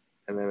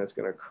 and then it's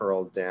going to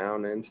curl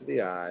down into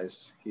the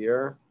eyes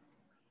here,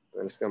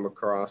 and it's going to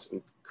cross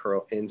and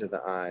curl into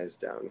the eyes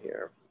down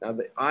here. Now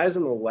the eyes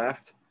on the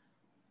left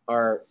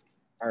are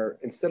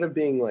instead of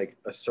being like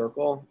a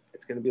circle,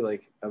 it's going to be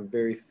like a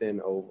very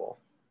thin oval,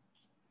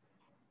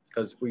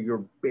 because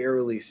you're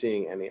barely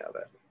seeing any of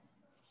it.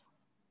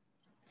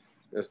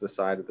 There's the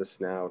side of the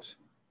snout.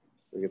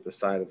 We get the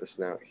side of the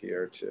snout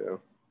here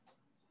too.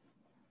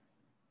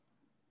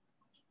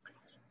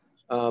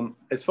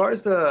 As far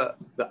as the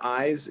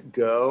eyes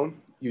go,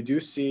 you do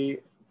see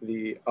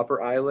the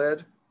upper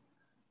eyelid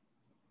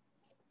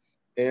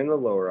and the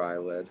lower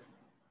eyelid.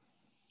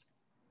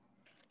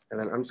 And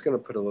then I'm just gonna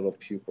put a little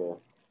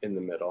pupil in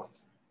the middle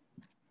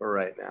for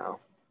right now.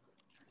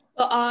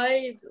 The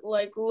eyes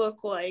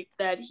look like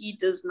that he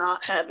does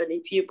not have any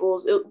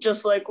pupils. It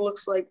just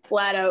looks like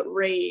flat out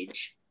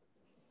rage.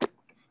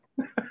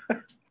 If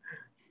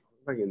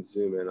I can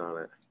zoom in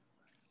on it.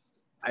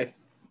 I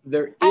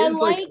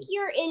like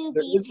your in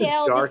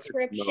detail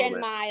description,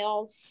 moment.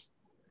 Miles.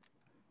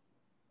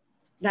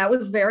 That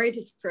was very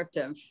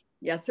descriptive.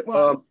 Yes, it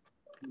was.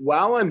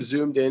 While I'm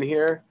zoomed in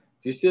here,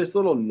 do you see this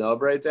little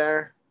nub right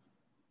there?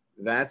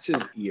 That's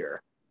his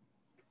ear.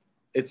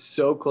 It's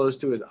so close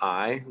to his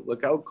eye.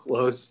 Look how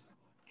close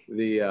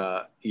the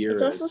ear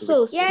is. It's also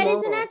so small. Yeah, it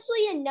isn't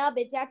actually a nub.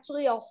 It's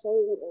actually a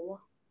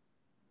hole.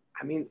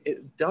 I mean,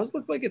 it does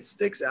look like it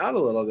sticks out a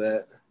little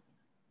bit.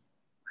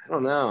 I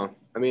don't know.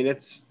 I mean,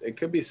 it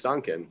could be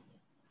sunken.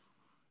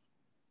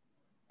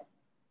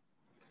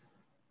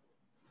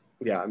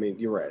 Yeah, I mean,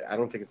 you're right. I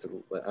don't think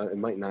it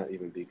might not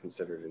even be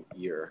considered an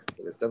ear,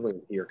 but it's definitely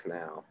an ear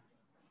canal.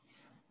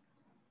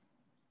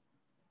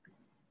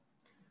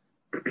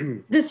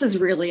 This is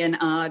really an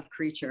odd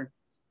creature.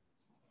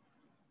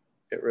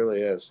 It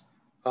really is.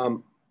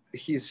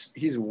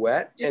 He's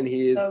wet, and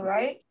he's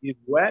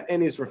wet,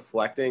 and he's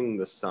reflecting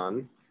the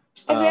sun.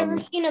 Have you ever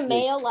seen a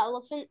male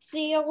elephant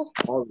seal?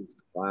 All these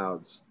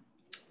clouds.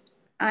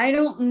 I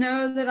don't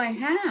know that I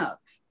have.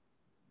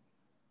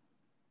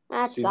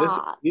 That's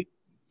odd.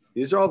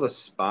 These are all the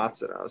spots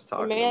that I was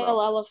talking about.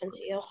 Male elephant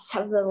seals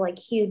have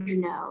the huge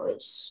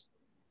nose.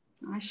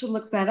 I should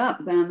look that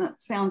up then.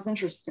 That sounds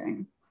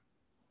interesting.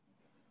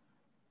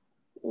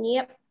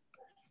 Yep.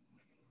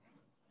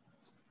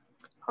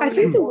 I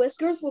think the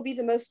whiskers will be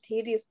the most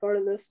tedious part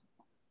of this.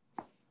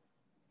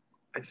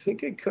 I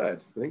think it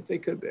could. I think they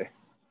could be.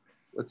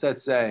 What's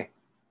that say?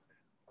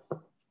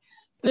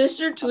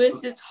 Mr.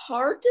 Twist, it's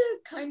hard to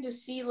kind of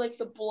see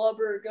the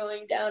blubber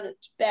going down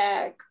its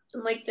back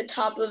and the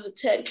top of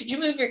its head. Could you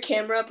move your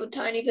camera up a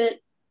tiny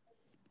bit?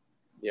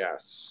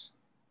 Yes.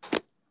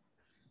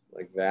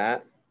 Like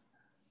that.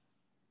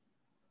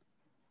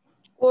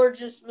 Or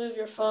just move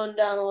your phone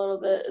down a little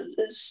bit.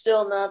 It's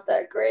still not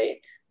that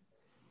great.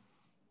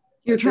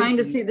 You're trying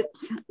to see the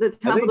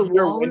top of the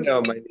your walrus?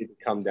 window might need to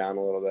come down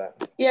a little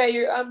bit. Yeah,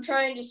 I'm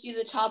trying to see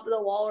the top of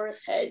the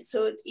walrus head,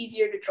 so it's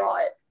easier to draw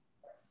it.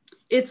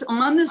 It's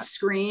on the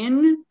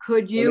screen.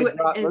 Could you?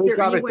 Let me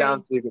drop it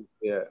down so you can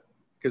see it.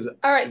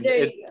 All right,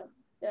 there you go.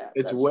 Yeah,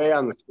 it's way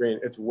on the screen.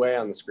 It's way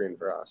on the screen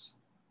for us.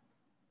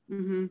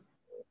 Mm-hmm.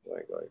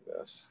 Like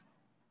this.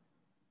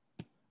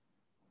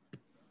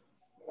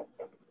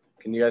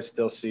 Can you guys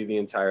still see the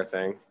entire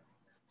thing?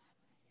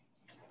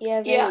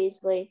 Yeah, very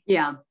easily.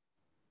 Yeah.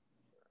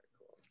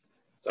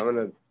 So I'm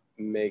gonna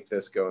make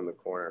this go in the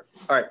corner.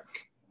 All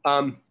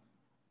right.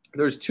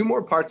 There's 2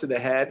 more parts of the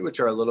head which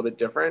are a little bit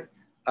different.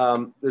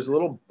 There's a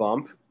little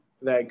bump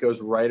that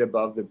goes right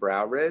above the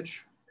brow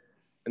ridge,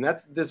 and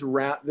that's this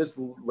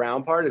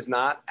round part is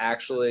not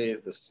actually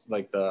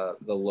the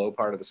low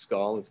part of the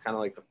skull. It's kind of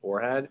like the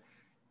forehead.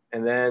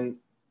 And then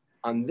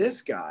on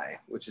this guy,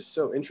 which is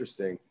so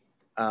interesting,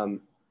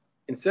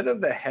 instead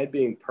of the head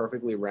being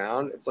perfectly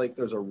round, it's like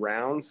there's a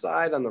round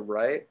side on the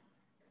right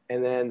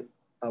and then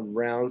a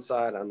round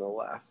side on the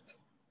left.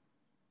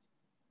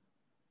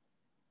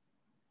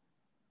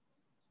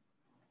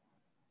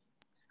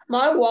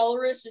 My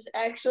walrus is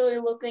actually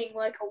looking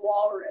like a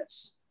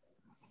walrus.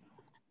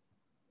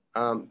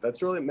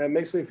 That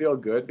makes me feel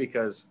good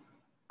because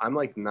I'm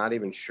like not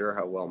even sure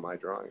how well my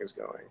drawing is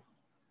going.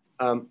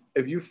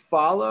 If you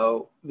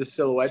follow the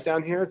silhouette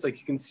down here, it's like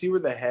you can see where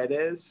the head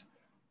is.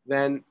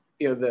 Then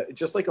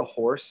just like a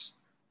horse,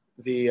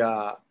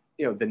 the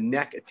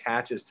neck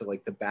attaches to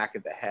like the back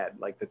of the head,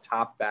 like the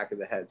top back of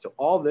the head. So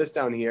all this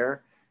down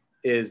here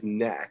is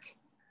neck,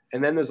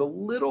 and then there's a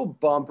little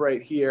bump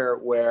right here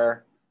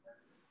where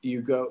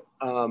you go,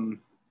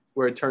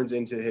 where it turns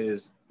into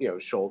his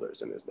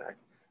shoulders and his neck.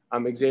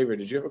 Xavier,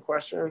 did you have a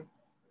question?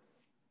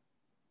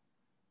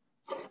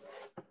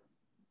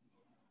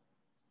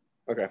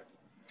 Okay.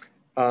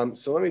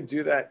 So let me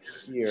do that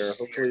here.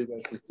 Hopefully you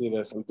guys can see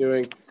this. I'm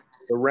doing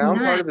the round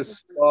part of his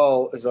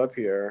skull is up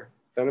here.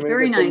 Then I'm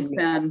Very nice,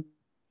 Ben.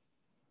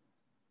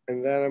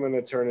 And then I'm going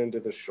to turn into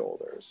the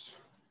shoulders.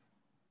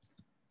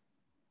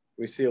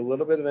 We see a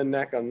little bit of the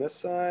neck on this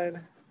side.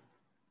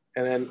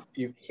 And then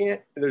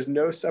there's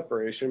no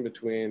separation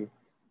between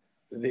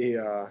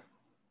the,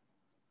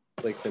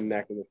 like the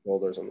neck and the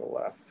shoulders on the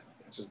left.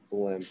 It just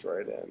blends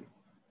right in.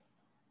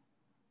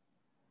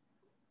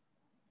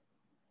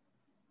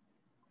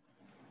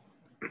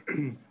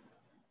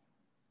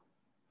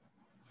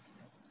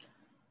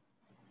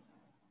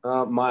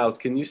 Miles,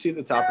 can you see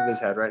the top of his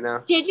head right now?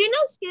 Did you know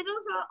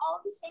Skittles are all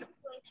the same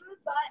flavor,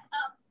 but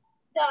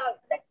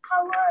the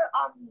color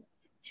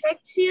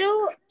tricks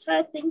you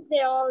to think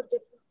they're all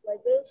different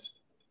flavors?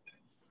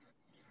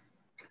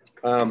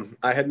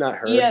 I had not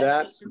heard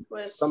that. Mr.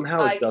 Twist,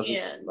 Somehow it doesn't.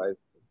 can.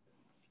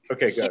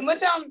 Okay, good.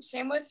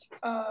 Same with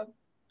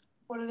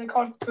what are they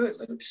called? Fruit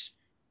Loops.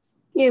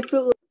 Yeah,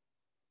 Fruit Loops.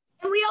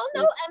 And we all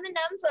know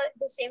M&Ms are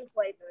the same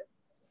flavor.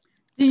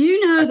 Do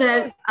you know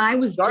that I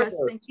was just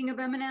thinking of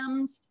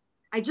M&Ms?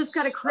 I just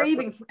got a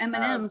craving for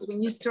M&Ms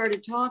when you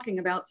started talking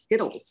about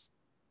Skittles.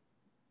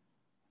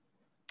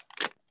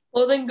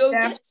 Well, then go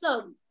get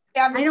some.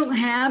 I don't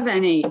have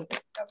any.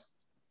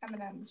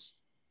 M&Ms.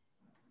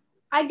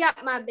 I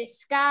got my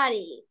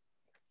biscotti.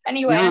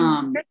 Anyway,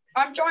 I'm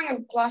drawing a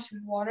glass of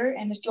water,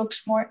 and it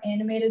looks more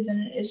animated than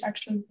it is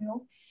actually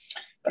real.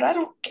 But I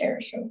don't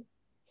care, so.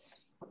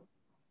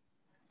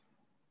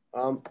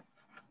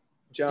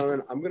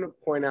 Gentlemen, I'm going to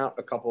point out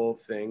a couple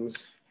of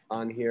things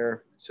on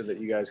here so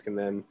that you guys can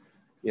then,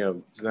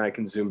 so then I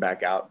can zoom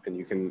back out and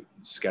you can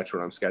sketch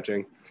what I'm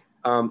sketching.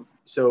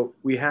 So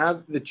we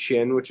have the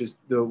chin,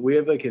 we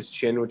have like his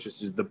chin, which is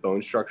just the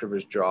bone structure of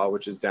his jaw,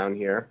 which is down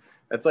here.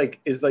 That's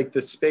is like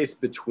the space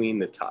between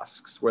the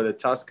tusks. Where the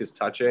tusk is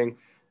touching,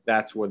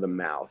 that's where the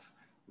mouth.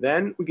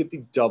 Then we get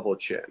the double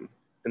chin.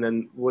 And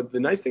then what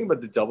the nice thing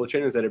about the double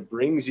chin is that it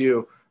brings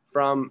you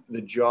from the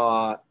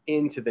jaw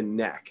into the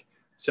neck.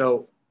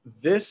 So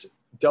this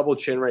double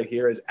chin right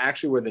here is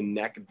actually where the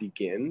neck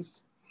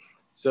begins.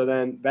 So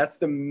then that's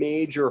the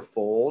major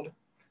fold.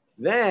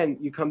 Then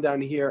you come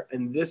down here,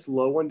 and this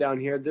low one down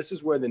here, this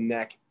is where the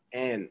neck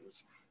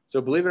ends.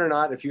 So believe it or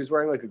not, if he was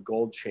wearing like a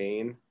gold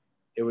chain,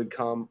 it would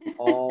come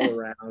all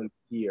around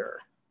here.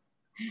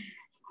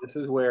 This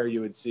is where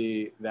you would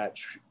see that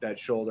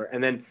shoulder.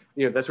 And then,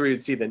 that's where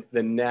you'd see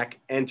the neck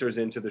enters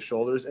into the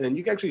shoulders. And then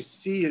you can actually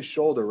see his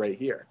shoulder right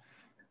here.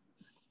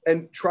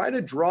 And try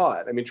to draw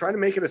it. I mean, try to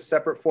make it a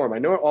separate form. I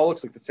know it all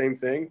looks like the same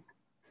thing,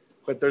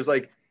 but there's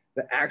like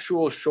the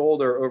actual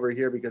shoulder over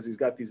here because he's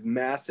got these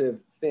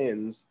massive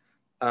fins.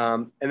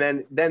 And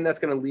then that's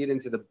going to lead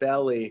into the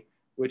belly,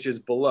 which is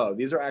below.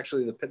 These are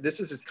actually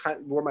this is kind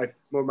of where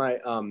my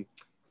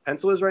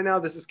pencil is right now.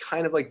 This is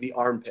kind of like the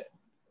armpit.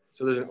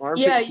 So there's an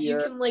armpit here.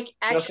 You can like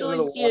actually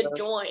see a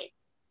joint.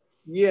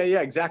 Yeah,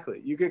 exactly.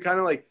 You can kind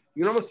of like,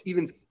 you can almost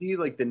even see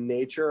like the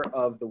nature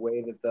of the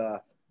way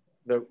that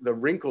the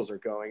wrinkles are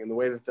going and the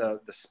way that the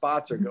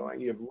spots are going.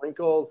 You have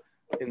wrinkle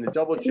in the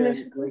double chin,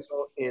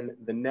 wrinkle in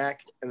the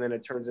neck, and then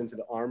it turns into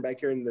the arm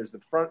back here. And there's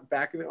the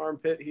back of the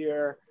armpit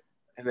here,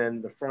 and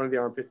then the front of the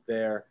armpit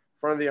there,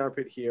 front of the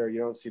armpit here. You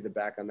don't see the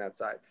back on that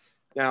side.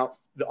 Now,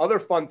 the other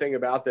fun thing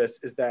about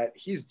this is that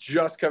he's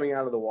just coming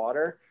out of the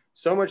water,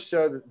 so much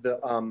so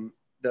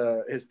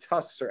that his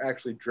tusks are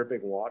actually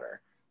dripping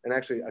water. And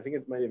actually, I think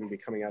it might even be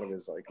coming out of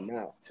his like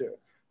mouth too.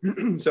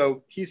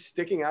 So he's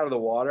sticking out of the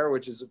water,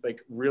 which is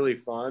like really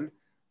fun.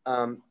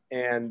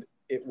 And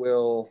it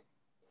will,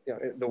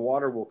 the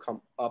water will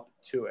come up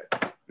to it.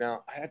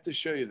 Now I have to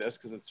show you this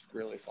because it's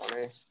really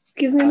funny.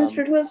 Excuse me,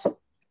 Mr. Twist.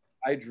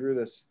 I drew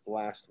this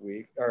last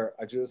week, or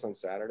I drew this on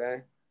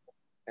Saturday,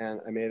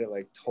 and I made it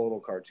like total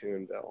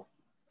cartoon, Bill.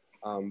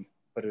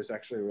 But it was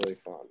actually really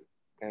fun.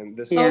 And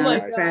this is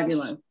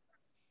fabulous.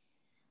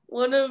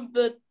 One of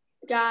the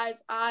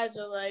guy's eyes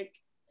are like,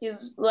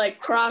 he's like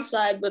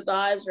cross-eyed, but the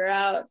eyes are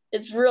out.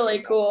 It's really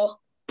cool.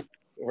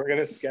 We're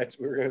gonna sketch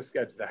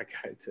that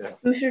guy too.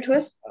 Mr.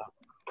 Twist?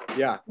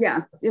 Yeah.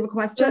 Yeah. You have a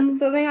question?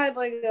 Something I'd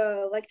like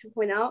to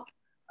point out.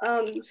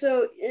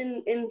 So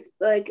in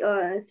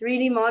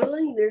 3D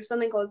modeling, there's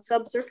something called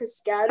subsurface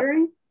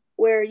scattering,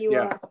 where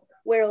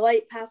where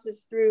light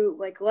passes through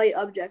like light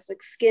objects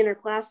like skin or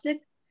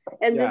plastic.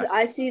 And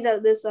I see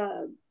that this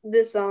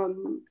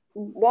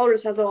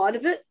walrus has a lot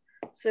of it.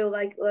 So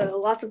like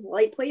lots of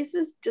light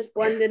places just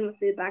blend in with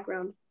the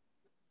background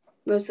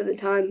most of the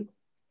time.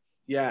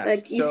 Yes.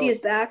 Like you see his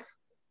back.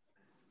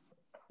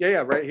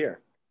 Yeah, right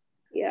here.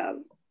 Yeah.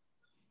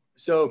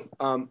 So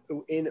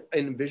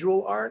in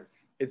visual art,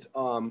 it's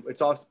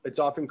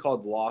often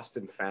called lost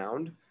and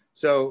found.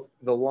 So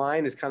the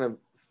line is kind of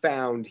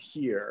found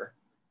here,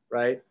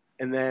 right?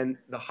 And then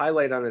the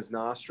highlight on his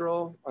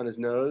nostril, on his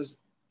nose,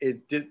 is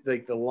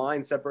like the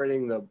line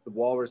separating the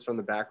walrus from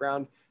the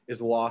background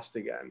is lost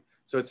again.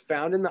 So it's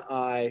found in the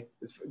eye,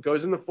 it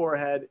goes in the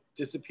forehead,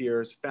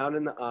 disappears, found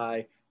in the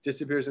eye,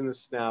 disappears in the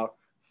snout,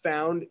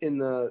 found in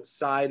the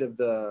side of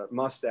the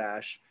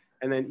mustache,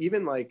 and then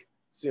even like,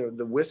 you know,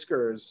 the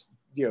whiskers,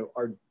 you know,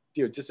 are,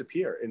 you know,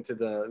 disappear into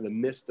the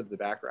mist of the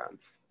background.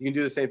 You can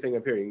do the same thing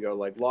up here. You can go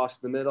like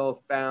lost in the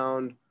middle,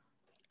 found,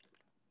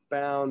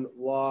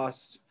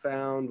 lost,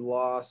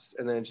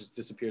 and then it just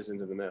disappears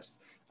into the mist.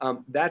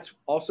 That's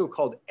also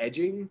called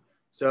edging.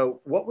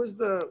 So what was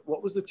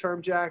the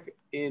term, Jack,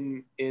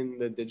 in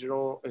the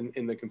digital,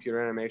 in the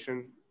computer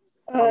animation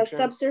function?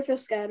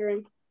 Subsurface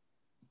scattering,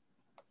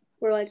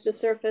 where like the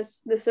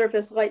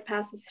surface light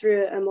passes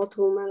through it a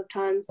multiple amount of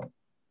times.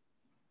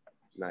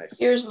 Nice.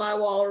 Here's my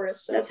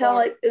walrus. That's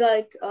how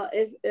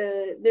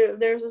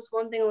there's this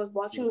one thing I was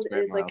watching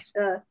is like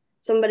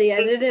somebody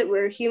edited it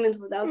where humans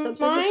without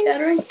subsurface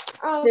scattering,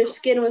 their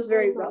skin was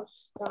very rough.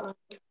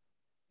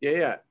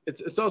 Yeah.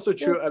 It's also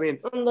true. I mean,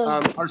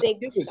 our skin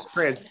is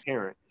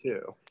transparent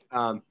too.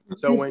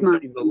 So when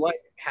the light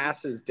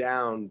passes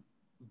down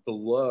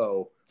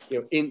below,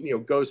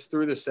 goes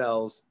through the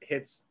cells,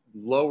 hits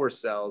lower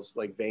cells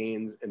like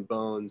veins and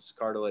bones,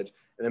 cartilage,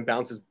 and then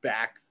bounces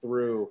back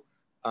through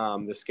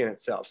the skin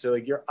itself. So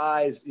like your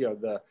eyes,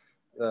 the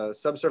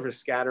subsurface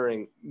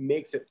scattering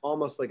makes it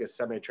almost like a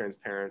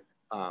semi-transparent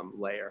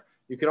layer.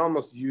 You could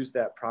almost use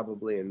that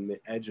probably in the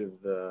edge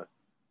of the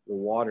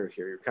water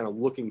here. You're kind of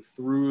looking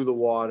through the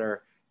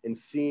water and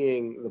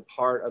seeing the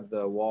part of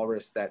the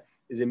walrus that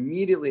is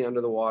immediately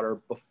under the water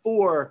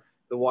before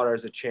the water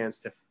has a chance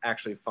to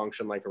actually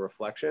function like a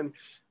reflection.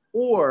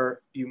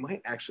 Or it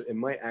might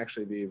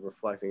actually be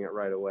reflecting it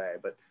right away.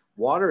 But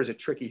water is a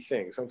tricky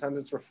thing. Sometimes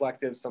it's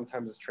reflective,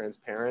 sometimes it's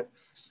transparent.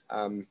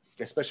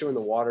 Especially when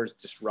the water is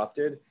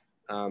disrupted,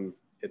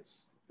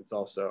 it's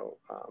also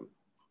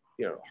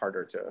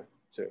harder to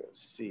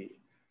see.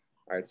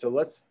 All right, so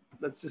let's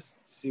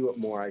just see what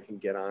more I can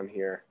get on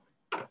here,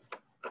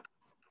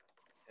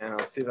 and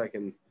I'll see if I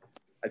can.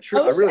 I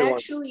was really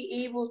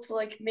actually able to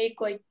like make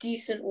like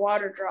decent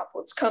water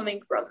droplets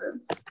coming from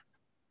him.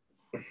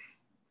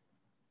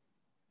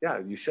 Yeah,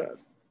 you should.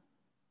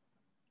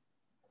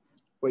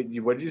 Wait,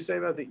 what did you say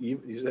about the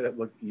evil? You said it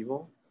looked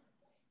evil?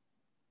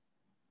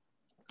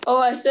 Oh,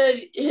 I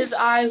said his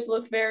eyes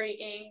look very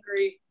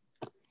angry.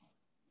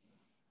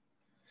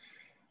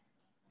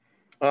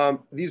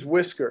 These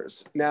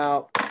whiskers.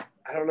 Now,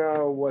 I don't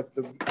know what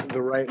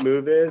the right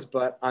move is,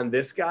 but on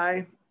this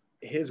guy,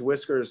 his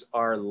whiskers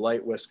are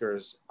light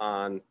whiskers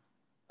on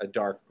a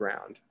dark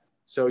ground.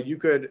 So you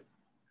could,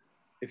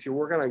 if you're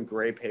working on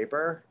gray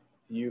paper,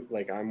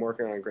 I'm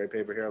working on gray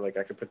paper here, like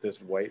I could put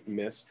this white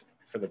mist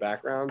for the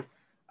background.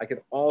 I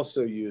could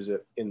also use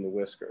it in the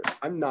whiskers.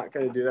 I'm not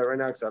going to do that right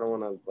now because I don't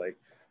want to like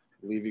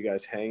leave you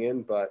guys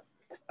hanging, but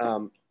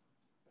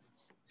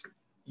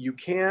you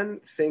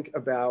can think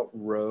about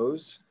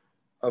rows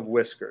of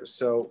whiskers.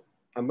 So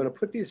I'm going to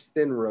put these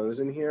thin rows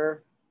in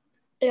here.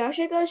 It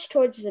actually goes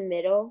towards the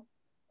middle,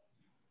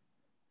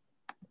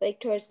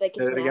 like towards like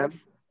his mouth. Again?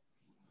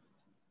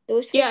 The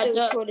whiskers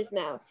go toward his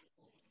mouth.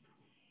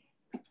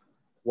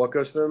 What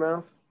goes to the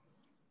mouth?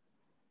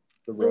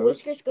 The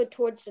whiskers go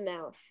towards the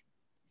mouth.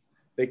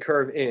 They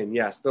curve in,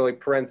 yes. They're like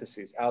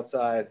parentheses,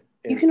 outside,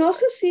 inside. You can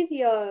also see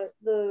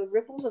the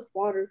ripples of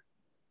water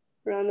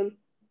around them.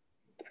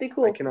 Pretty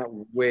cool. I cannot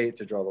wait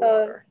to draw the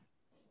water.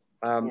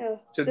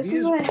 So this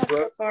these is what I have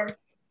so far.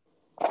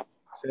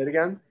 Say it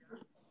again.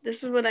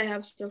 This is what I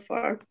have so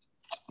far.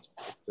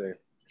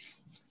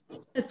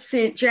 Let's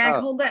see, Jack,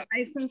 hold that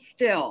nice and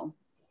still.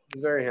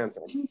 He's very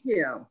handsome. Thank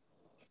you.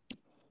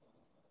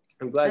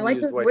 I'm glad I like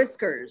those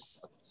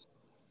whiskers.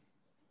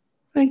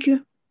 Thank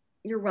you.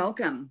 You're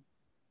welcome.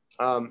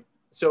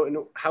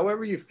 So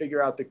however you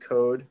figure out the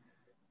code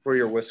for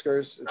your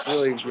whiskers, it's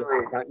really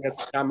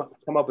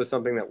come up with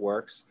something that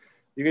works.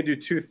 You can do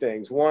two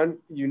things. One,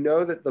 you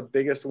know that the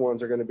biggest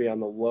ones are going to be on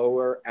the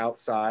lower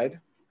outside.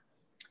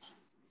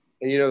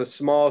 And the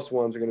smallest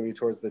ones are going to be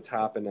towards the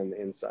top and on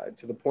the inside,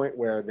 to the point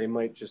where they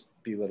might just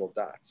be little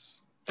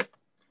dots.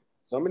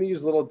 So I'm going to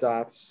use little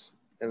dots,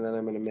 and then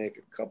I'm going to make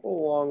a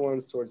couple long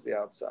ones towards the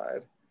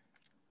outside.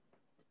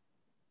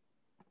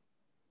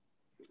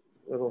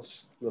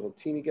 Little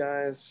teeny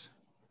guys.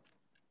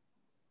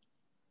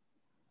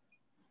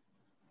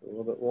 A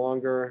little bit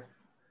longer.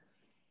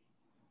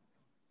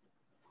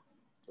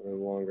 And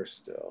longer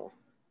still.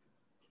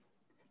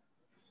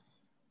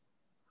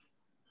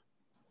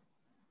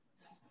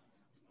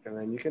 And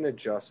then you can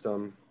adjust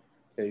them.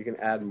 You can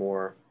add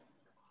more.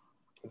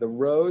 The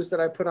rows that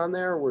I put on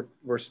there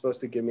were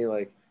supposed to give me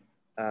like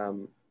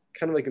kind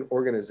of like an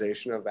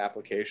organization of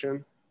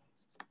application.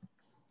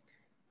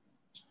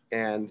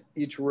 And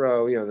each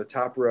row, you know, the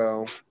top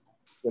row is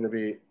going to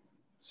be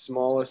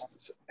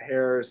smallest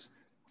hairs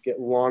get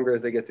longer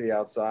as they get to the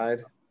outside.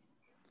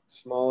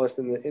 Smallest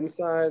in the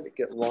inside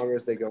get longer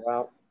as they go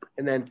out.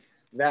 And then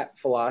that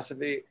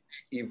philosophy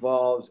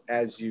evolves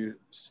as you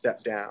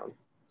step down.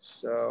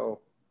 So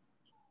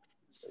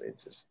let me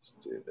just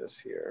do this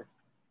here.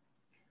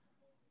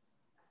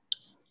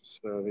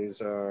 So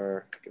these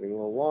are getting a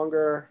little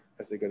longer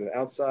as they go to the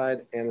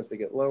outside and as they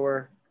get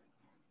lower.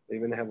 They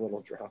even have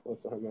little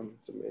droplets on them.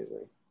 It's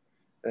amazing.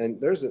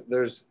 And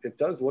it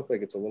does look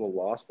like it's a little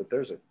lost, but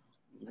there's a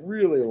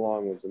really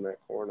long ones in that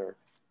corner.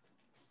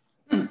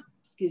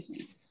 Excuse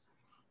me.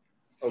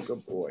 Oh,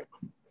 good boy.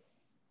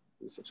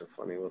 He's such a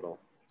funny little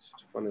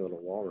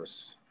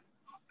walrus.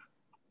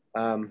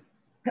 The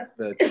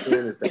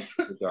chin is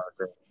definitely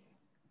darker.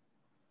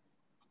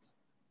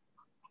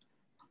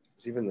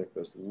 There's even like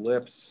those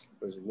lips.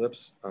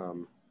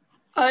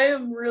 I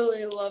am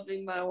really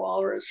loving my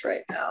walrus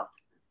right now.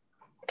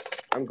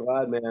 I'm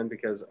glad, man,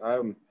 because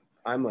I'm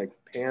like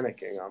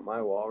panicking on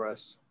my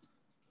walrus.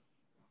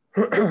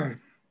 My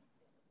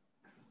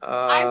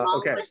Okay.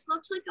 walrus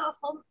looks like a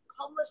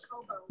homeless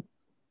hobo.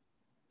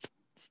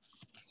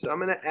 So I'm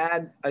gonna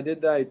add, I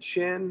did the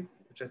chin,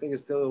 which I think is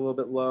still a little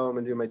bit low. I'm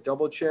gonna do my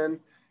double chin.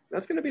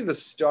 That's gonna be the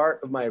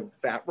start of my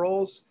fat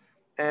rolls.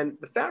 And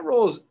the fat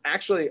rolls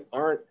actually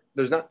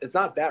it's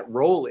not that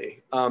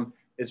rolly.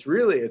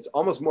 It's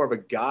almost more of a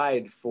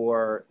guide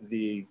for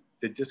the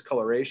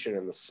discoloration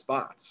and the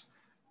spots.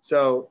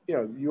 So, you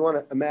know, you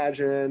wanna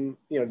imagine,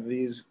 you know,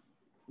 these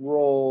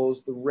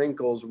rolls, the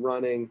wrinkles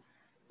running,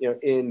 you know,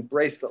 in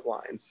bracelet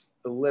lines,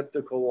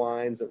 elliptical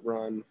lines that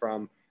run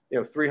from, you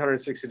know,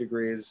 360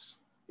 degrees,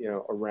 you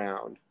know,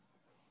 around.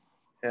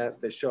 And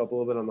they show up a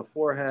little bit on the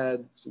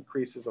forehead, some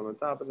creases on the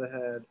top of the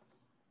head.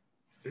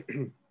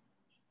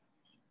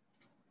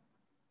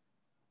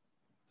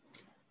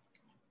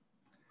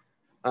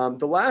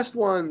 The last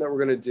one that we're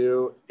gonna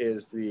do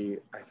is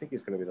I think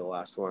it's gonna be the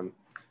last one.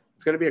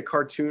 It's gonna be a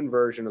cartoon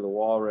version of the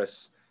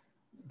walrus,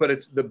 but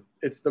it's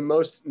the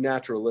most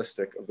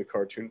naturalistic of the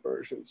cartoon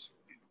versions.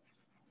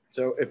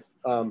 So if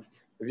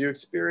you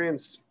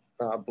experienced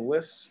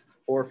bliss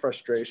or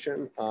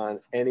frustration on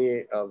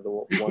any of the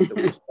ones that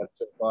we've said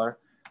so far,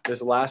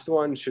 this last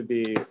one should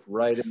be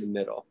right in the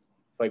middle.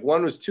 Like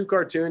one was too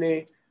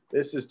cartoony,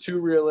 this is too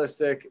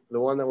realistic. The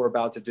one that we're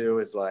about to do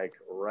is like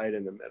right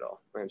in the middle,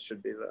 and it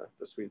should be the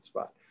sweet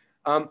spot.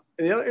 And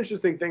the other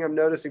interesting thing I'm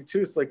noticing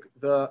too is like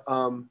the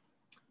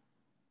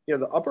you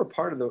know, the upper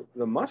part of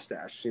the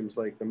mustache seems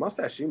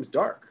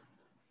dark.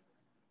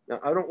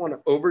 Now I don't want to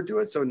overdo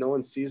it so no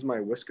one sees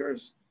my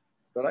whiskers,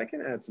 but I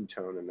can add some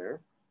tone in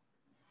there.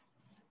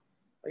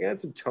 I can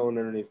add some tone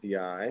underneath the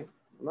eye.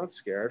 I'm not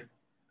scared.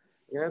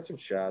 I can add some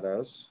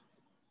shadows.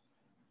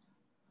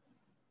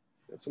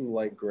 Add some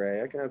light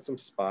gray. I can add some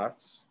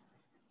spots.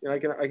 You know, I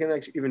can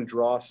actually even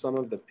draw some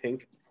of the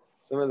pink,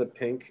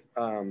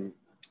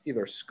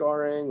 either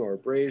scarring or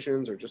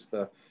abrasions or just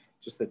the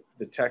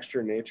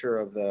texture nature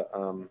of the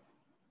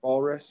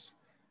walrus.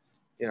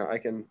 You know, I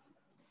can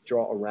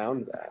draw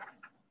around that.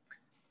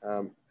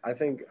 I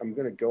think I'm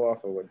gonna go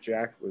off of what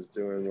Jack was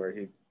doing, where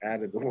he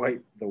added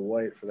the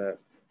white for that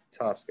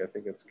tusk. I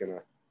think I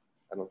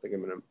don't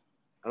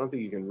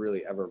think you can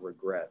really ever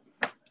regret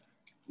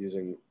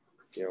using,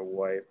 you know,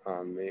 white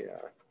on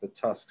the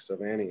tusks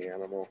of any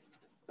animal.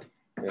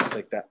 You know, it's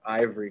like that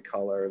ivory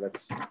color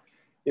that's,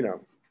 you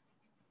know,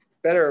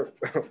 better,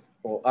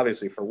 well,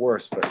 obviously for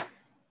worse, but,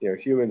 you know,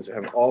 humans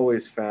have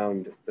always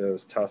found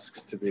those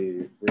tusks to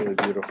be really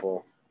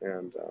beautiful.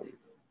 And,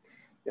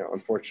 you know,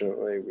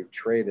 unfortunately we've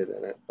traded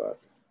in it, but.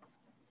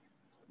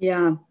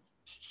 Yeah.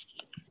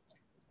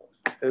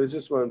 It was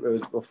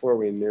before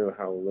we knew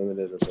how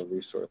limited of a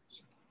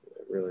resource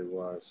it really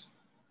was.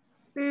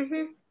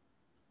 Mm-hmm.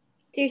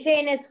 So you're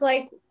saying it's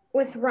like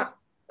with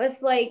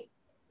like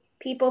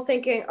people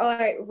thinking, all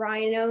right,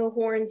 rhino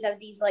horns have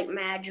these like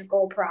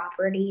magical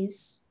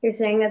properties. You're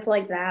saying it's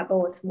like that, but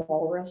with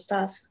walrus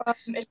tusks.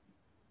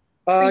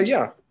 Yeah. I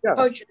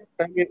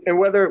mean, and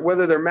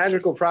whether they're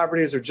magical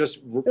properties or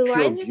just The pure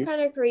lines beauty, are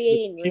kind of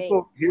creating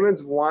rings.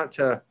 humans want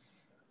to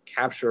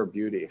capture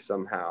beauty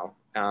somehow.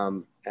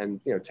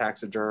 And you know,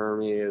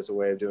 taxidermy is a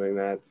way of doing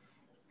that.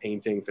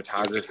 Painting,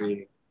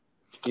 photography,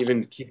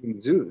 even keeping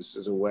zoos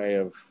is a way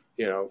of,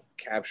 you know,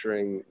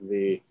 capturing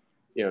the,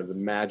 you know, the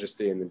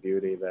majesty and the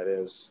beauty that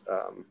is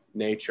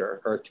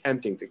nature, or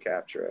attempting to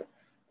capture it.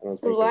 I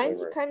don't The think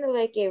lines are kind of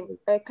like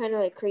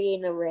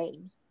creating a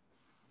ring.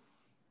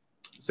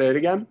 Say it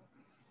again.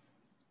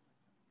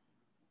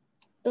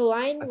 The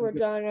lines we're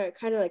drawing are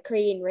kind of like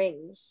creating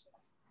rings.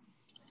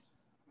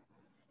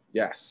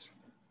 Yes.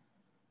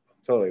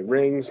 Totally.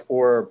 Rings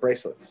or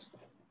bracelets.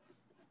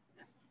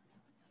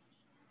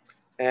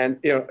 And,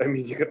 you know, I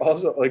mean, you could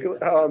also, like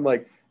how I'm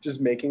like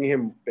just making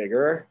him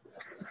bigger.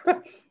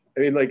 I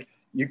mean, like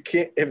you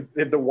can't, if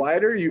the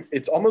wider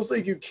it's almost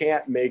like you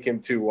can't make him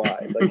too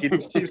wide. Like he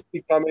just keeps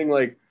becoming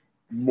like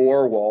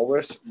more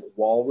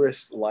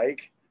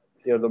walrus-like,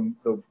 you know,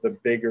 the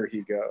bigger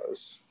he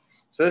goes.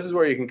 So this is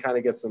where you can kind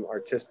of get some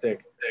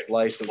artistic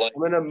license. I'm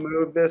going to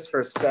move this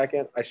for a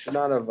second. I should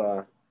not have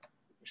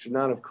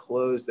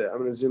closed it. I'm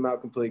going to zoom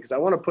out completely because I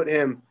want to put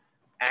him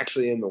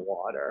actually in the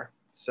water.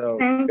 So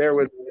bear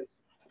with me.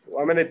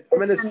 I'm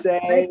gonna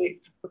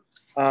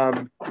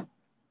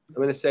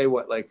say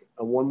what, like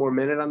one more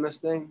minute on this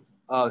thing.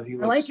 Oh, he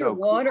looks I like so your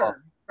water cool.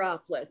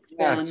 droplets,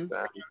 Yes, Ben.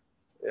 Ben.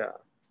 Yeah,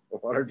 the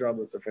water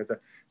droplets are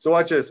fantastic. So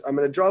watch this. I'm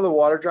gonna draw the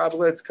water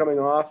droplets coming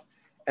off,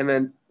 and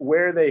then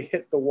where they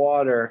hit the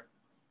water,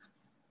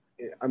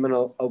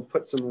 I'll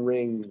put some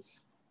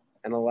rings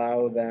and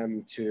allow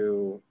them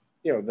to,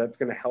 that's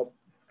gonna help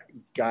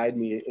guide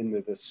me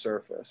into the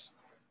surface.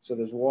 So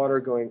there's water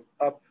going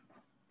up.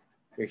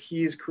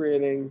 He's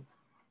creating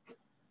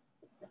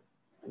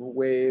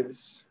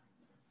waves.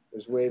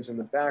 There's waves in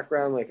the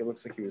background, like it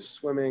looks like he was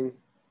swimming.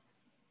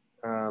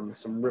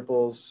 Some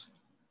ripples,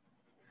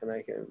 and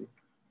I can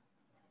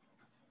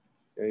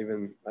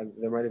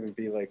there might even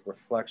be like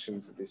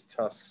reflections of these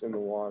tusks in the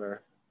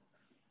water.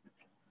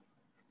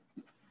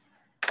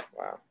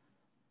 Wow.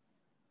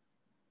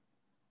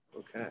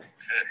 Okay.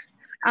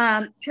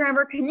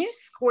 Trevor, can you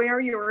square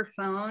your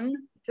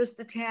phone just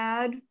a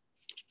tad?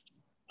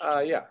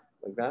 Yeah,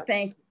 like that.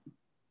 Thank you.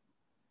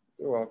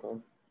 You're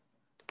welcome.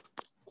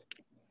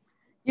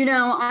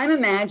 I'm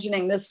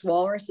imagining this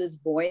walrus's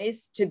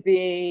voice to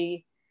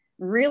be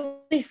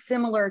really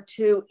similar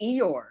to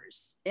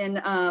Eeyore's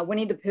in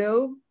Winnie the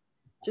Pooh,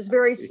 just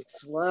very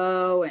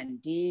slow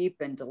and deep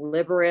and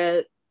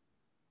deliberate.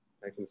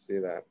 I can see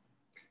that.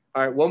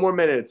 All right, one more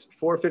minute. It's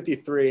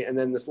 4:53, and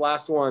then this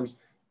last one,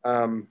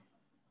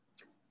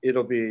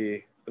 it'll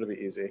be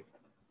easy.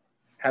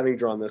 Having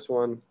drawn this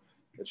one,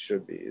 it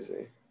should be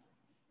easy.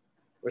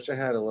 Wish I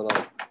had a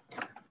little.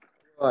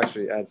 I'll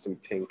actually add some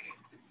pink.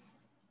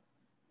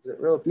 Is it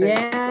real pink?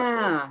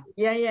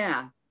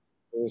 Yeah.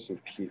 There's some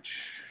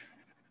peach.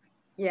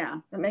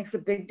 Yeah, that makes a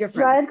big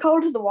difference. Yeah, add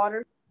color to the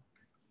water,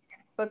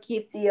 but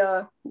keep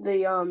the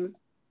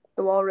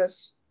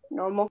walrus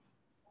normal.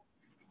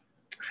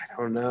 I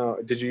don't know.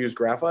 Did you use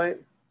graphite?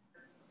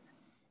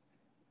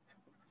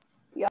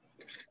 Yeah.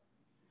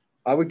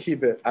 I would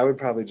keep it. I would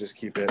probably just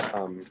keep it.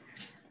 I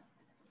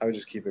would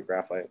just keep it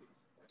graphite.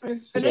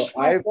 So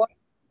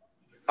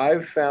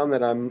I've found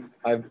that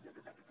I've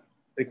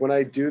like when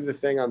I do the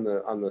thing on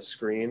the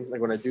screen,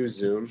 like when I do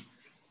Zoom,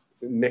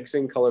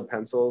 mixing colored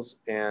pencils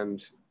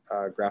and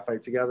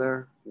graphite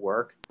together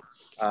work.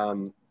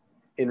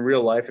 In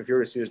real life, if you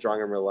were to see this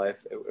drawing in real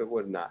life, it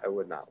would not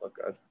look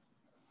good.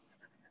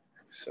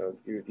 So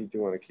you do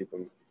want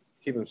to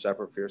keep them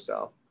separate for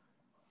yourself.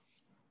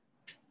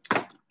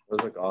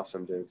 Those look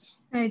awesome, dudes.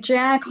 Hey,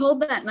 Jack,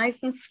 hold that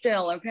nice and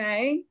still,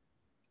 okay?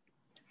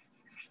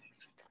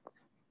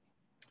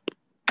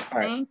 All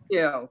right. Thank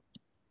you.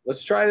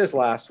 Let's try this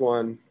last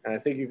one, and I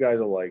think you guys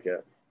will like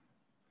it.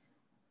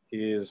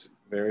 He's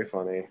very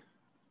funny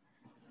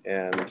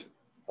and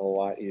a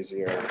lot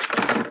easier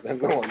than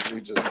the ones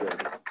we just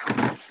did.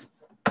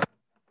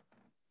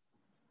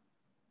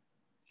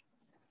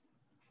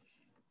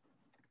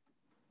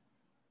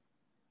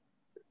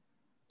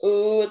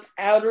 Ooh, it's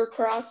outer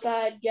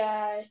cross-eyed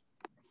guy.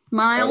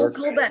 Miles,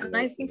 hold that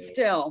nice and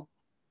still.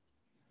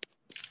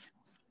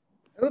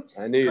 Oops.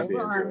 I knew you'd be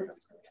into it.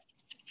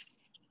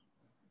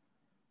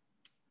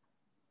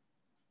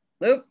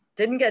 Oop,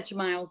 didn't get you,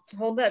 Miles.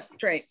 Hold that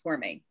straight for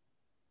me.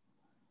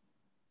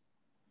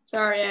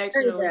 Sorry, I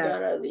accidentally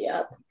got out of the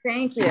app.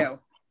 Thank you.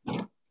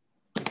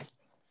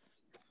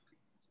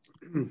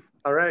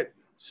 All right.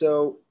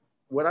 So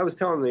what I was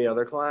telling the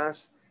other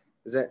class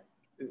is that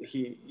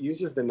he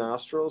uses the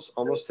nostrils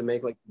almost to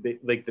make like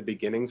the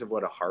beginnings of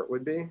what a heart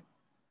would be.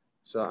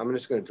 So I'm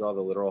just going to draw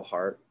the literal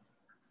heart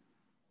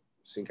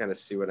so you can kind of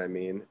see what I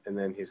mean. And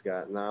then he's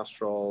got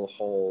nostril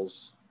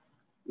holes,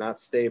 not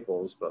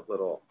staples, but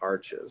little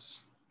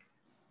arches.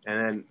 And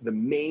then the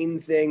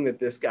main thing that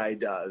this guy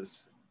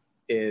does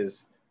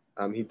is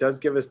he does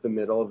give us the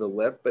middle of the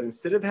lip, but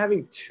instead of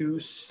having two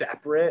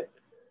separate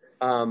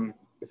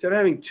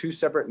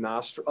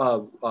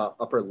nostril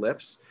upper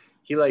lips,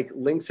 he like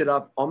links it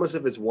up almost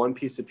if it's one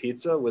piece of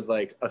pizza with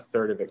like a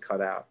third of it cut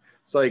out.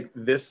 So like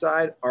this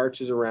side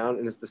arches around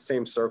and it's the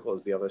same circle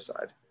as the other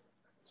side.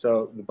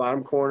 So the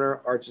bottom corner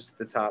arches to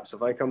the top. So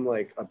if I come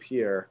like up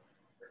here,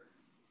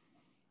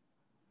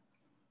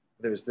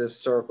 there's this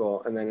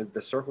circle, and then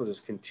the circle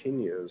just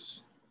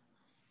continues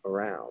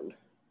around.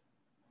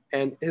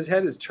 And his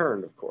head is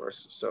turned, of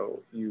course.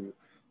 So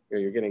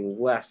you're getting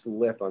less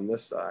lip on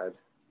this side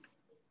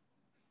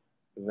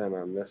than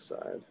on this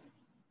side.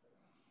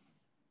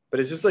 But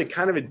it's just like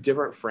kind of a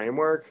different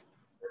framework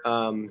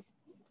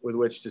with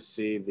which to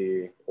see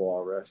the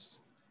walrus.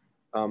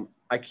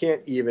 I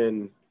can't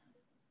even,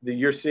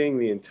 you're seeing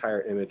the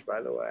entire image,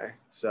 by the way.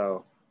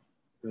 So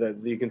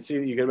you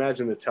can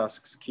imagine the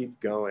tusks keep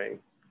going.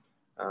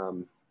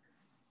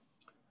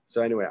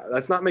 So anyway,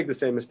 let's not make the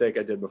same mistake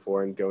I did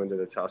before and go into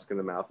the tusk and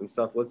the mouth and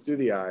stuff. Let's do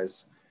the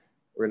eyes.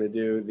 We're gonna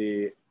do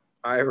the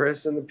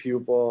iris and the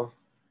pupil,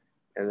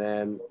 and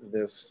then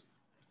this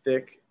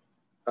thick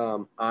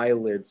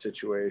eyelid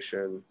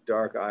situation,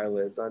 dark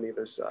eyelids on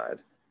either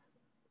side.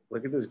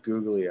 look at this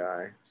googly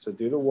eye. So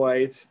do the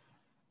white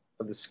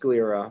of the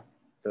sclera,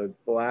 the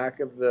black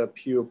of the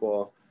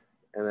pupil,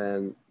 and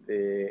then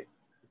the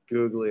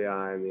googly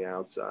eye on the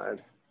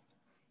outside.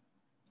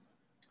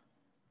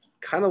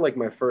 Kind of like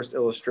my first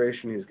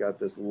illustration, he's got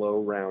this low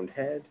round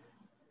head.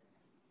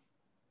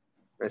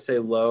 I say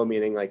low,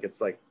 meaning like it's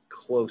like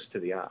close to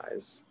the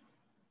eyes.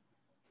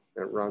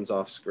 It runs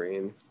off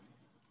screen.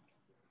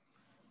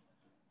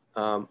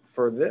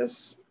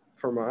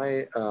 For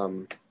my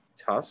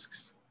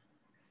tusks,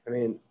 I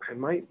mean, I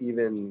might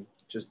even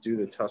just do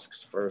the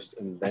tusks first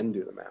and then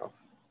do the mouth.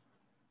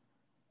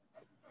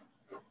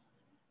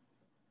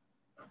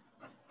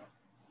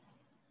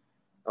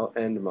 I'll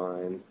end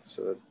mine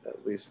so that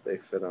at least they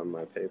fit on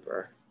my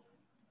paper.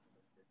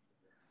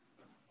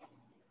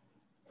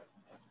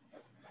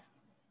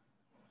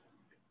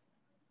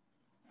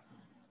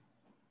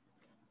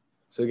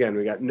 So again,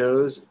 we got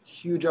nose,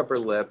 huge upper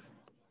lip,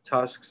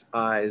 tusks,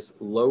 eyes,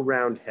 low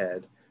round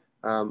head.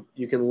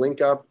 You can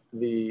link up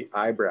the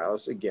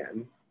eyebrows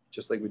again,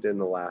 just like we did in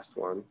the last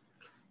one.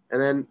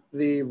 And then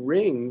the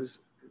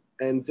rings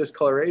and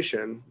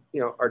discoloration,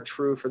 you know, are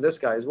true for this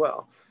guy as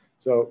well.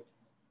 So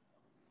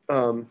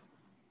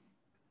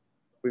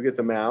we get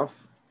the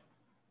mouth,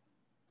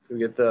 we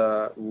get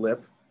the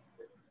lip,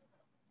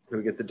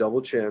 we get the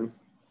double chin,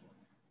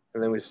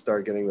 and then we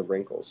start getting the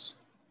wrinkles.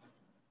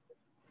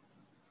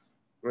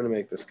 I'm gonna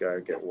make this guy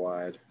get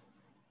wide.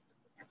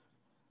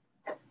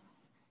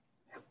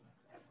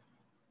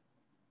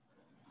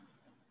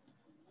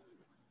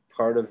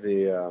 Part of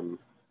the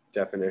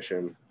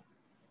definition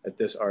that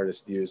this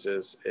artist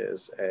uses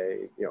is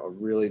a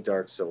really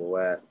dark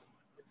silhouette,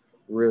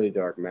 really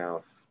dark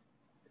mouth,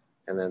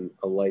 and then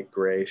a light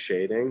gray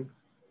shading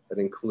that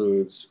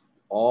includes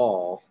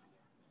all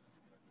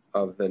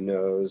of the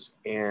nose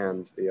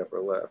and the upper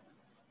lip.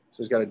 So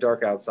he's got a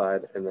dark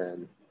outside and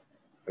then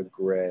a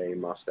gray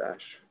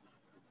mustache.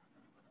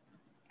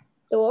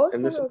 The walrus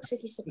kind of looks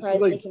like he's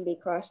surprised he can be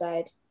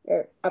cross-eyed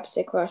or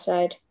opposite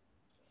cross-eyed.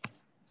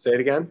 Say it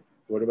again.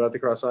 What about the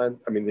cross-eyed?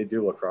 I mean, they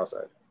do look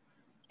cross-eyed.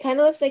 Kind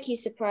of looks like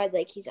he's surprised,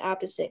 like he's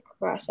opposite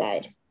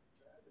cross-eyed.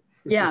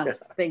 Yes,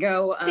 they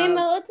go. Damn, it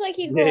looks like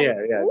he's going.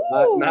 Yeah.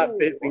 Not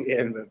facing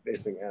in, but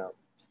facing out.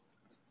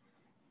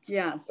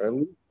 Yes.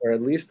 Or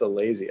at least a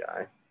lazy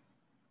eye.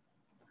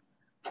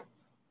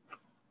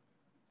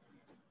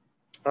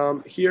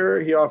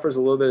 Here he offers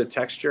a little bit of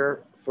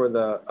texture for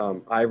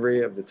the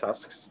ivory of the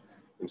tusks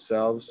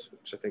themselves,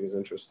 which I think is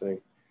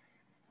interesting.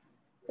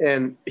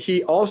 And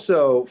he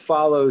also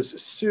follows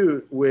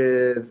suit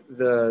with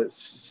the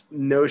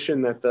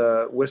notion that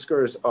the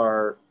whiskers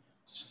are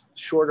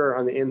shorter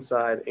on the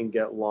inside and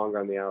get longer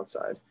on the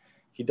outside.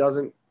 He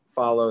doesn't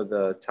follow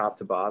the top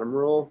to bottom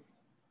rule,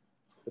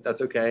 but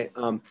that's okay.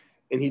 And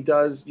he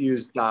does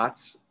use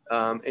dots,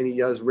 and he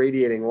does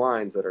radiating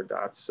lines that are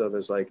dots. So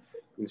there's like,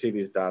 you can see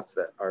these dots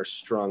that are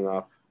strung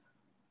up,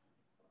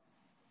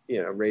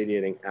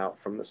 radiating out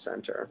from the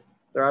center.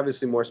 They're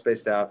obviously more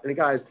spaced out. And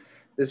guys,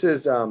 this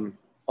is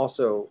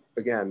also,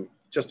 again,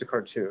 just a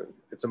cartoon.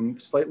 It's a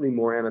slightly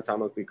more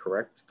anatomically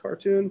correct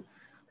cartoon,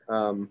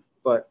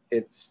 but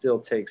it still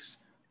takes,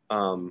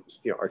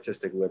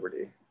 artistic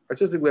liberty.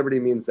 Artistic liberty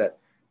means that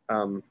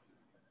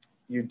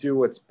you do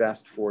what's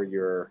best for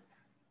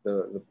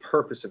the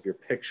purpose of your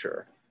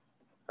picture,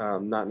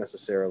 not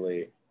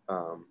necessarily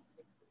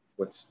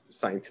what's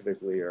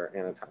scientifically or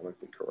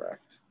anatomically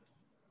correct.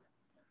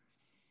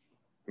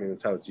 I mean,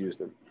 that's how it's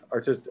used in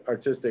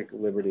artistic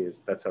liberty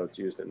that's how it's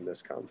used in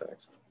this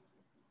context.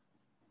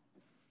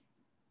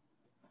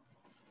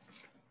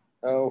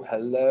 Oh,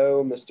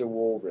 hello, Mr.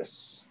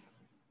 Walrus.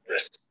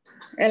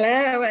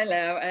 Hello.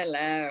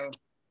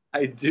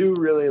 I do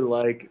really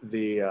like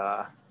the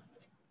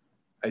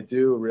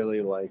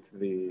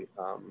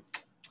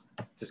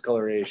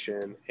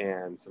discoloration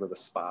and some of the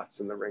spots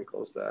and the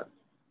wrinkles that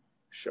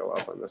show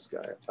up on this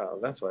guy. Oh,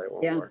 that's why it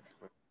won't work.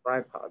 My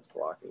tripod's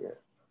blocking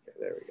it. Okay,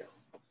 there we go.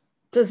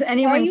 Does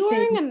anyone Are you see?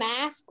 wearing a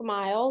mask,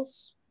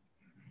 Miles?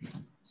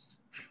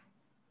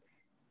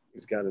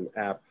 He's got an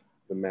app,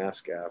 the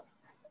mask app.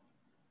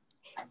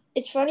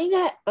 It's funny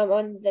that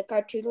on the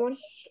cartoon one,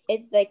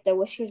 it's like the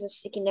whiskers are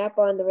sticking up.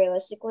 On the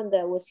realistic one,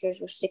 the whiskers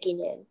were sticking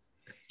in.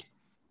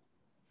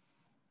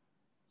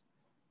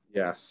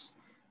 Yes,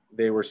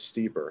 they were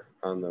steeper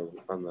on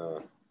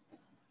the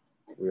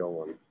real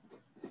one.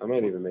 I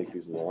might even make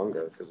these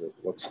longer because it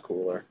looks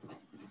cooler.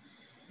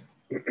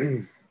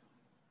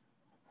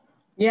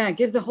 Yeah, it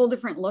gives a whole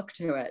different look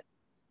to it.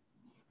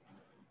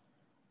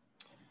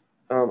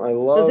 I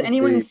love. Does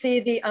anyone see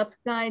the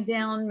upside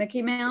down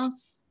Mickey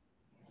Mouse?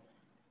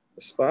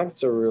 The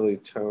spots are really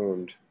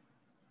toned.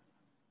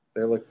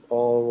 They look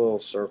all little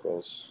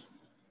circles,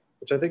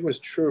 which I think was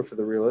true for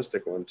the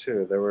realistic one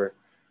too. There were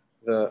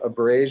the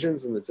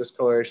abrasions and the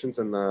discolorations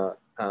and the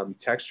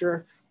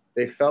texture.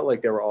 They felt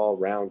like they were all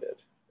rounded,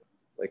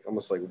 like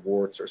almost like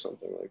warts or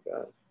something like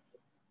that.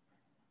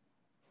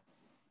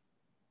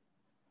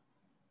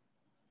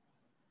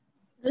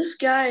 This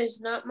guy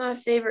is not my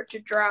favorite to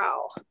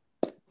draw.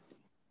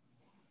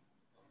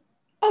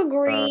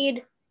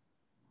 Agreed.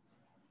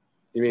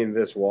 You mean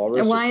this walrus?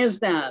 And why is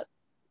that?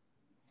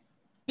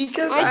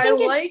 Because I think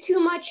like it's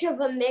too much of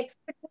a mix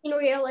between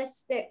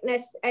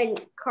realisticness and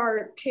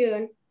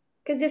cartoon.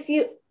 Because if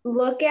you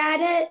look at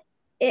it,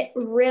 it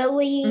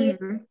really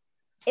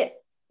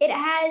it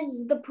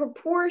has the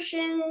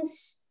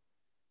proportions.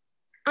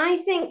 I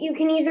think you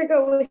can either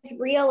go with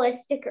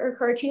realistic or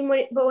cartoon,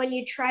 but when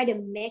you try to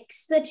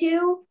mix the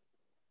two,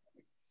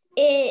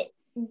 it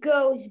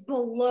goes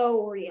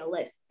below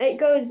realistic. It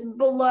goes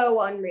below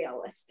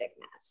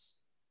unrealisticness.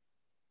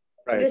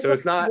 Right. So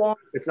it's not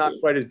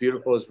quite as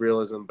beautiful as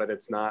realism, but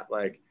it's not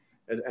like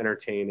as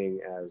entertaining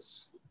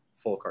as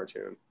full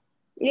cartoon.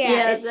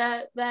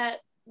 Yeah,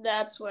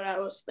 that's what I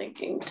was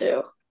thinking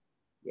too.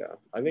 Yeah,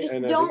 I think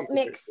just don't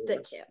mix the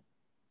two.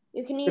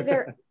 You can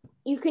either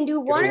you can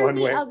do one or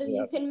the other.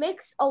 You can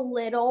mix a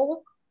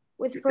little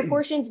with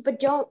proportions, but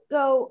don't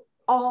go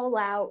all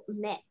out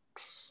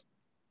mix.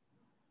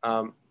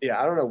 Yeah,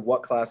 I don't know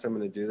what class I'm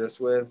going to do this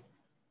with,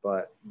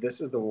 but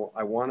this is the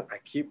one I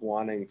keep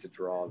wanting to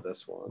draw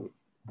this one.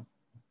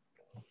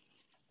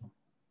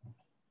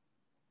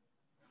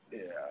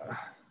 Yeah.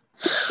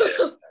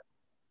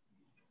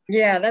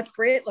 Yeah, that's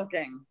great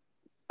looking.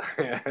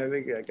 I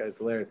think that guy's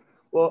hilarious.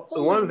 Well,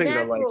 one of the things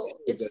mackerel. I like.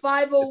 It's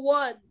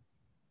 501.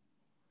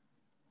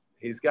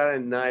 He's got a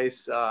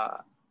nice.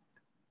 The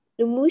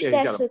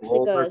mustache looks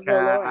like a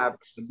cap,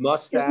 the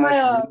mustache.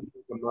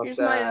 Here's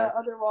my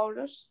other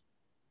walrus,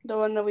 the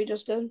one that we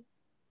just did.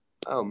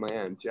 Oh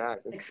man,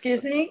 Jack!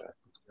 Excuse me.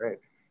 That's great.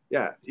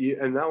 Yeah,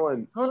 and that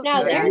one.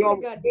 Now there's a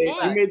good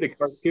mix. You made the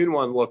cartoon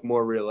one look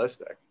more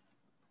realistic.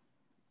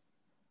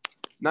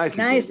 Nice,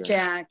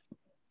 Jack.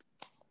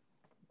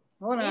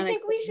 Hold on. I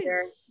think we should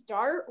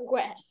start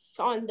with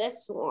on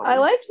this one. I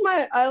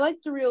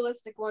liked the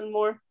realistic one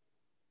more.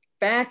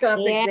 Back up,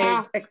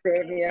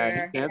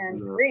 Xavier.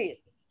 And freeze.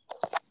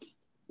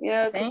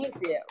 Yeah, thank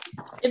you.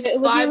 It's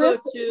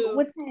 502.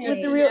 With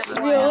the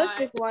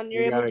realistic one,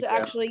 you're able to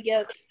actually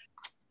get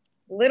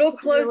little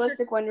closer.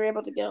 Realistic one, you're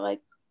able to get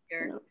like.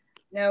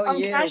 No,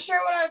 can I share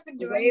what I've been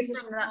doing? Away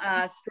from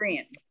the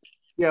screen.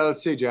 Yeah,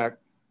 let's see, Jack.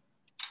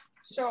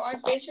 So I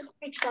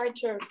basically tried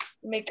to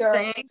make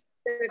a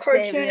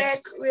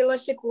cartoonic,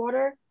 realistic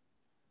water.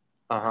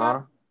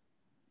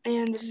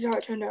 And this is how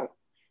it turned out.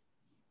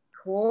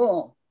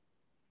 Cool.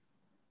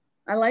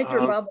 I like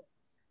your bubbles.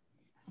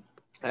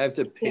 I have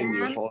to pin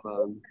you. Hold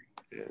on.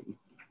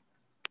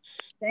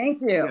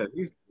 Thank you. Yeah,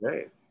 he's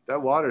great.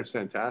 That water is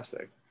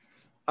fantastic.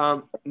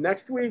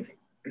 Next week.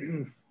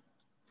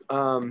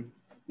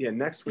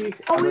 Next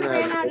week. Oh, we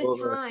ran out of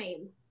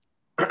time.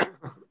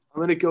 I'm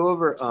going to go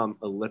over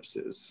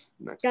ellipses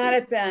next week. Got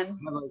it, Ben.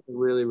 I have a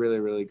really, really,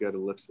 really good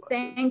ellipse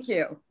lesson. Thank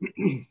you.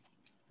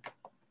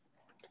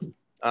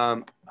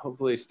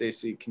 Hopefully,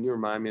 Stacy, can you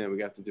remind me that we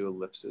got to do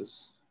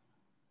ellipses?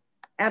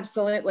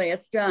 Absolutely,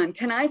 it's done.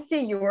 Can I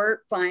see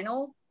your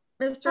final,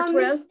 Mr.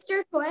 Twist?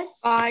 Mr.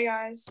 Twist. Bye,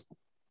 guys.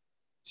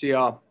 See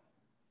y'all.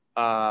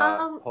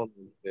 Hold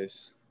on,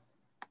 please.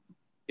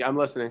 Yeah, I'm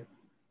listening.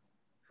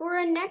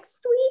 For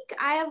next week,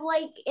 I have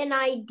like an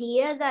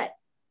idea that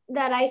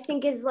I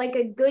think is like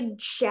a good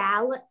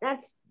challenge.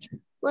 That's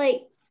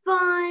like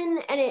fun,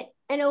 and it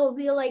will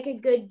be like a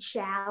good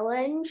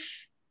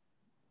challenge.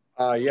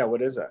 Yeah,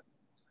 what is it?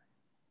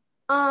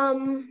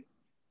 One.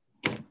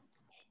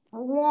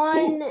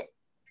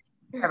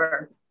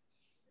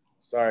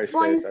 Sorry,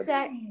 one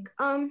sec.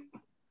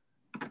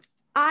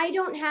 I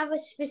don't have a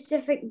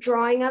specific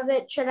drawing of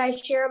it. Should I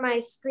share my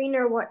screen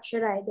or what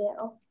should I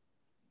do?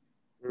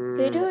 Can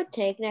we do a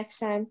take next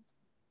time?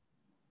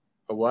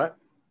 A what?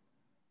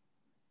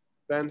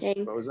 Ben,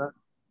 Tank. what was that?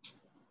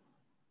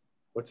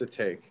 What's a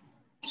take?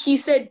 He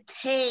said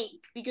tank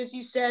because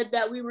you said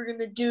that we were going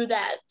to do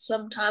that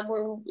sometime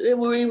where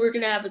we were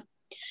going to have a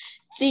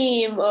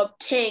theme of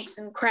tanks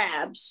and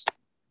crabs.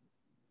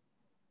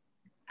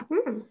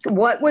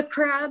 What with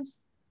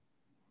crabs?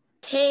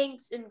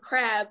 Tanks and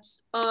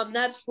crabs.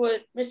 That's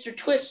what Mr.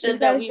 Twist said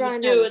that we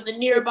would do in the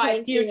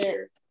nearby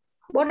future.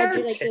 What are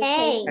like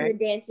tanks? The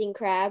dancing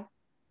crab.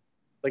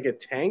 Like a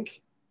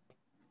tank?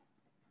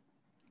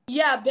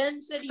 Yeah,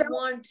 Ben said he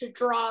wanted to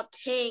draw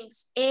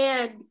tanks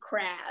and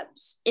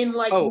crabs in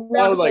like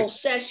one whole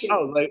session.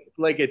 Oh,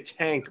 like a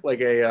tank,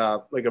 like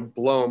a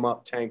blow 'em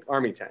up tank,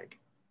 army tank.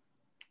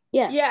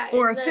 Yeah. Yeah,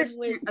 or a fish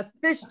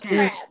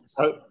tank. Crabs.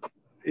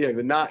 Yeah,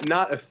 but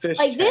not a fish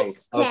like tank.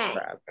 This tank.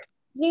 Crab.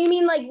 So you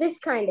mean like this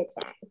kind of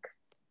tank?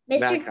 That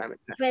kind of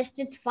tank. Twist,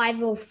 it's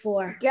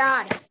 504.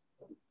 Got it.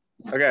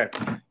 Okay.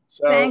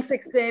 So thanks,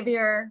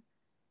 Xavier.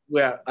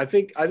 Yeah, I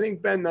think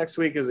Ben next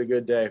week is a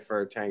good day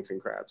for tanks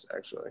and crabs,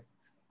 actually.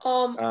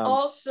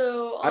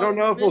 Also, I don't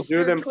know if we'll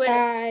do them.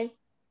 Twist,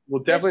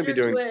 we'll definitely Mr.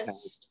 be doing Twist.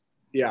 tanks.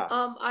 Yeah.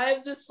 I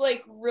have this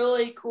like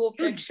really cool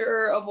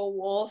picture of a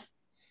wolf.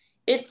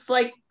 It's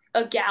like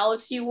a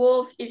galaxy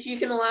wolf. If you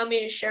can allow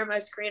me to share my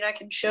screen, I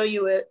can show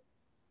you it.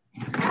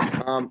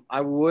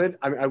 I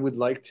would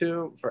like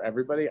to for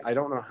everybody. I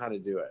don't know how to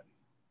do it.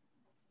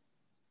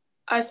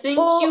 I think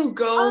you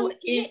go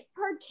hit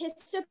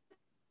participants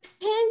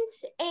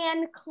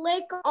and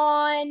click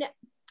on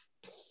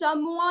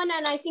someone,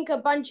 and I think a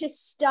bunch of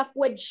stuff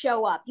would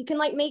show up. You can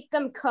like make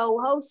them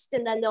co-host,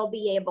 and then they'll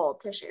be able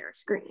to share a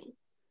screen.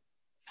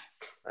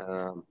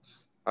 All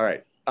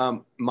right.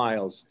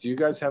 Miles, do you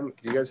guys have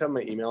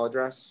my email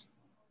address?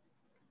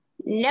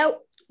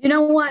 Nope. You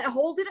know what?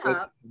 Hold it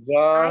up.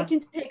 I can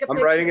take a picture.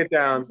 I'm writing it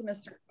down. To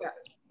Mr.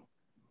 Yes.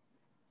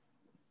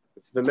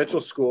 It's the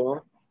Mitchell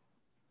School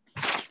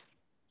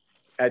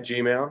at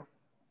Gmail.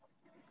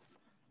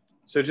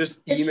 So just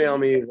email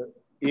me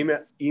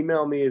the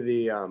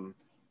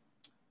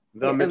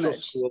Mitchell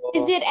School.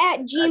 Is it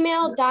at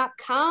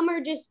gmail.com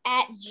or just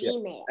at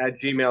Gmail? Yeah, at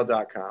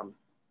gmail.com.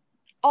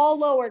 All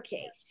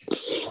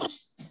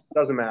lowercase.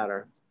 Doesn't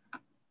matter.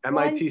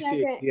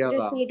 MITC.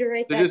 Just need to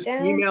write so that just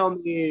down.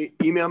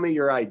 email me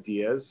your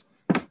ideas,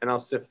 and I'll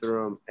sift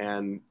through them.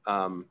 And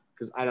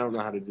because I don't know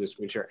how to do a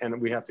screen share,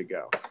 and we have to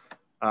go.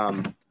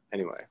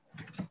 Anyway.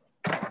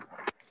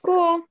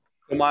 Cool.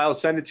 So Miles,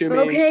 send it to me.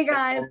 Okay,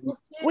 guys. We'll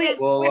see you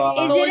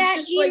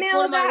next week.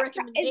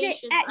 Is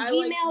it at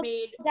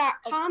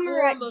gmail.com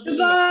or at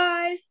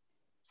Bye.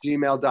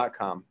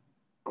 gmail.com.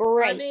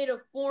 Great. I made a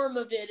form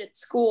of it at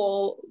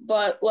school,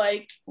 but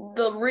like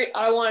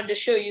I wanted to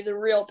show you the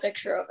real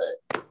picture of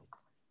it.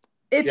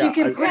 If you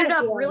can put it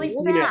up really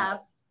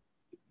fast,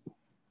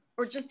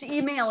 or just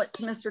email it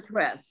to Mr.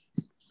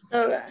 Twist.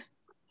 Okay.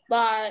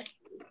 Bye.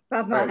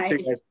 Bye-bye. Right, see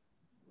you guys.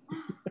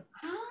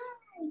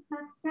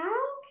 Hi, Tuck.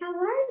 How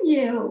are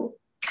you?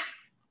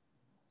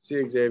 See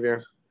you,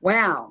 Xavier.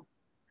 Wow.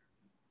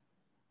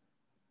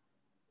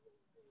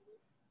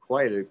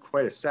 Quite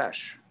a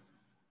sesh.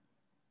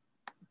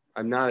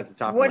 I'm not at the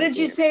top. What did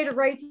you say to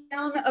write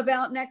down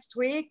about next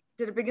week?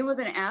 Did it begin with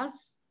an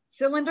S?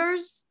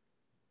 Cylinders?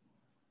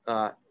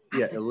 Yeah,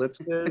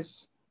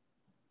 ellipses.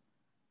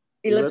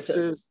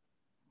 Ellipses.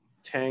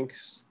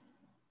 Tanks.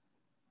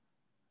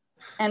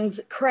 And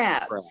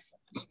crabs.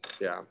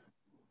 Yeah.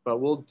 But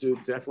we'll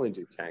definitely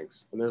do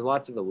tanks. And there's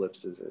lots of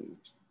ellipses in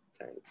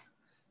tanks.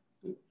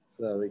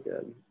 So that'll be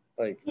good.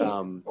 Like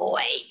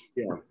boy.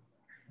 Yeah.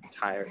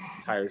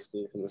 Tires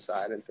seen from the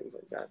side and things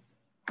like that.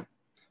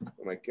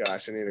 Oh my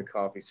gosh, I need a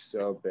coffee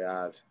so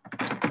bad.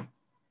 Why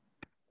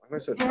am I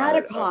so tired? I'm out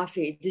of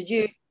coffee. Did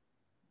you?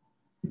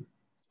 Oh,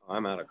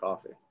 I'm out of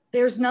coffee.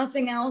 There's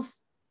nothing else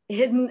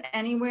hidden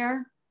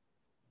anywhere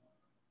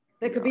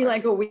that could be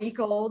like a week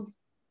old.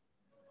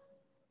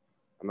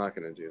 I'm not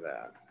going to do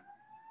that.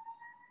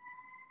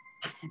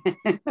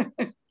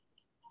 What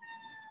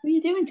are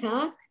you doing,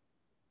 Tuck?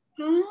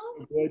 Huh?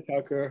 Good,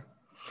 Tucker.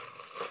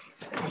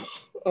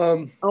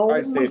 Oh,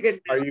 right, my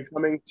goodness. Are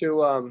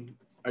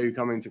you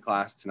coming to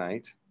class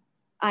tonight?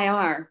 I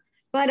are,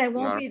 but I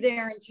won't be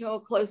there until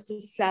close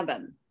to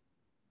 7.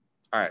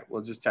 All right,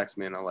 well, just text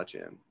me and I'll let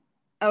you in.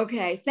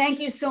 Okay, thank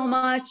you so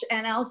much,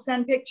 and I'll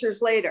send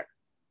pictures later.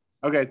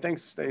 Okay,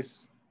 thanks,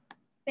 Stace.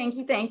 Thank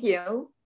you.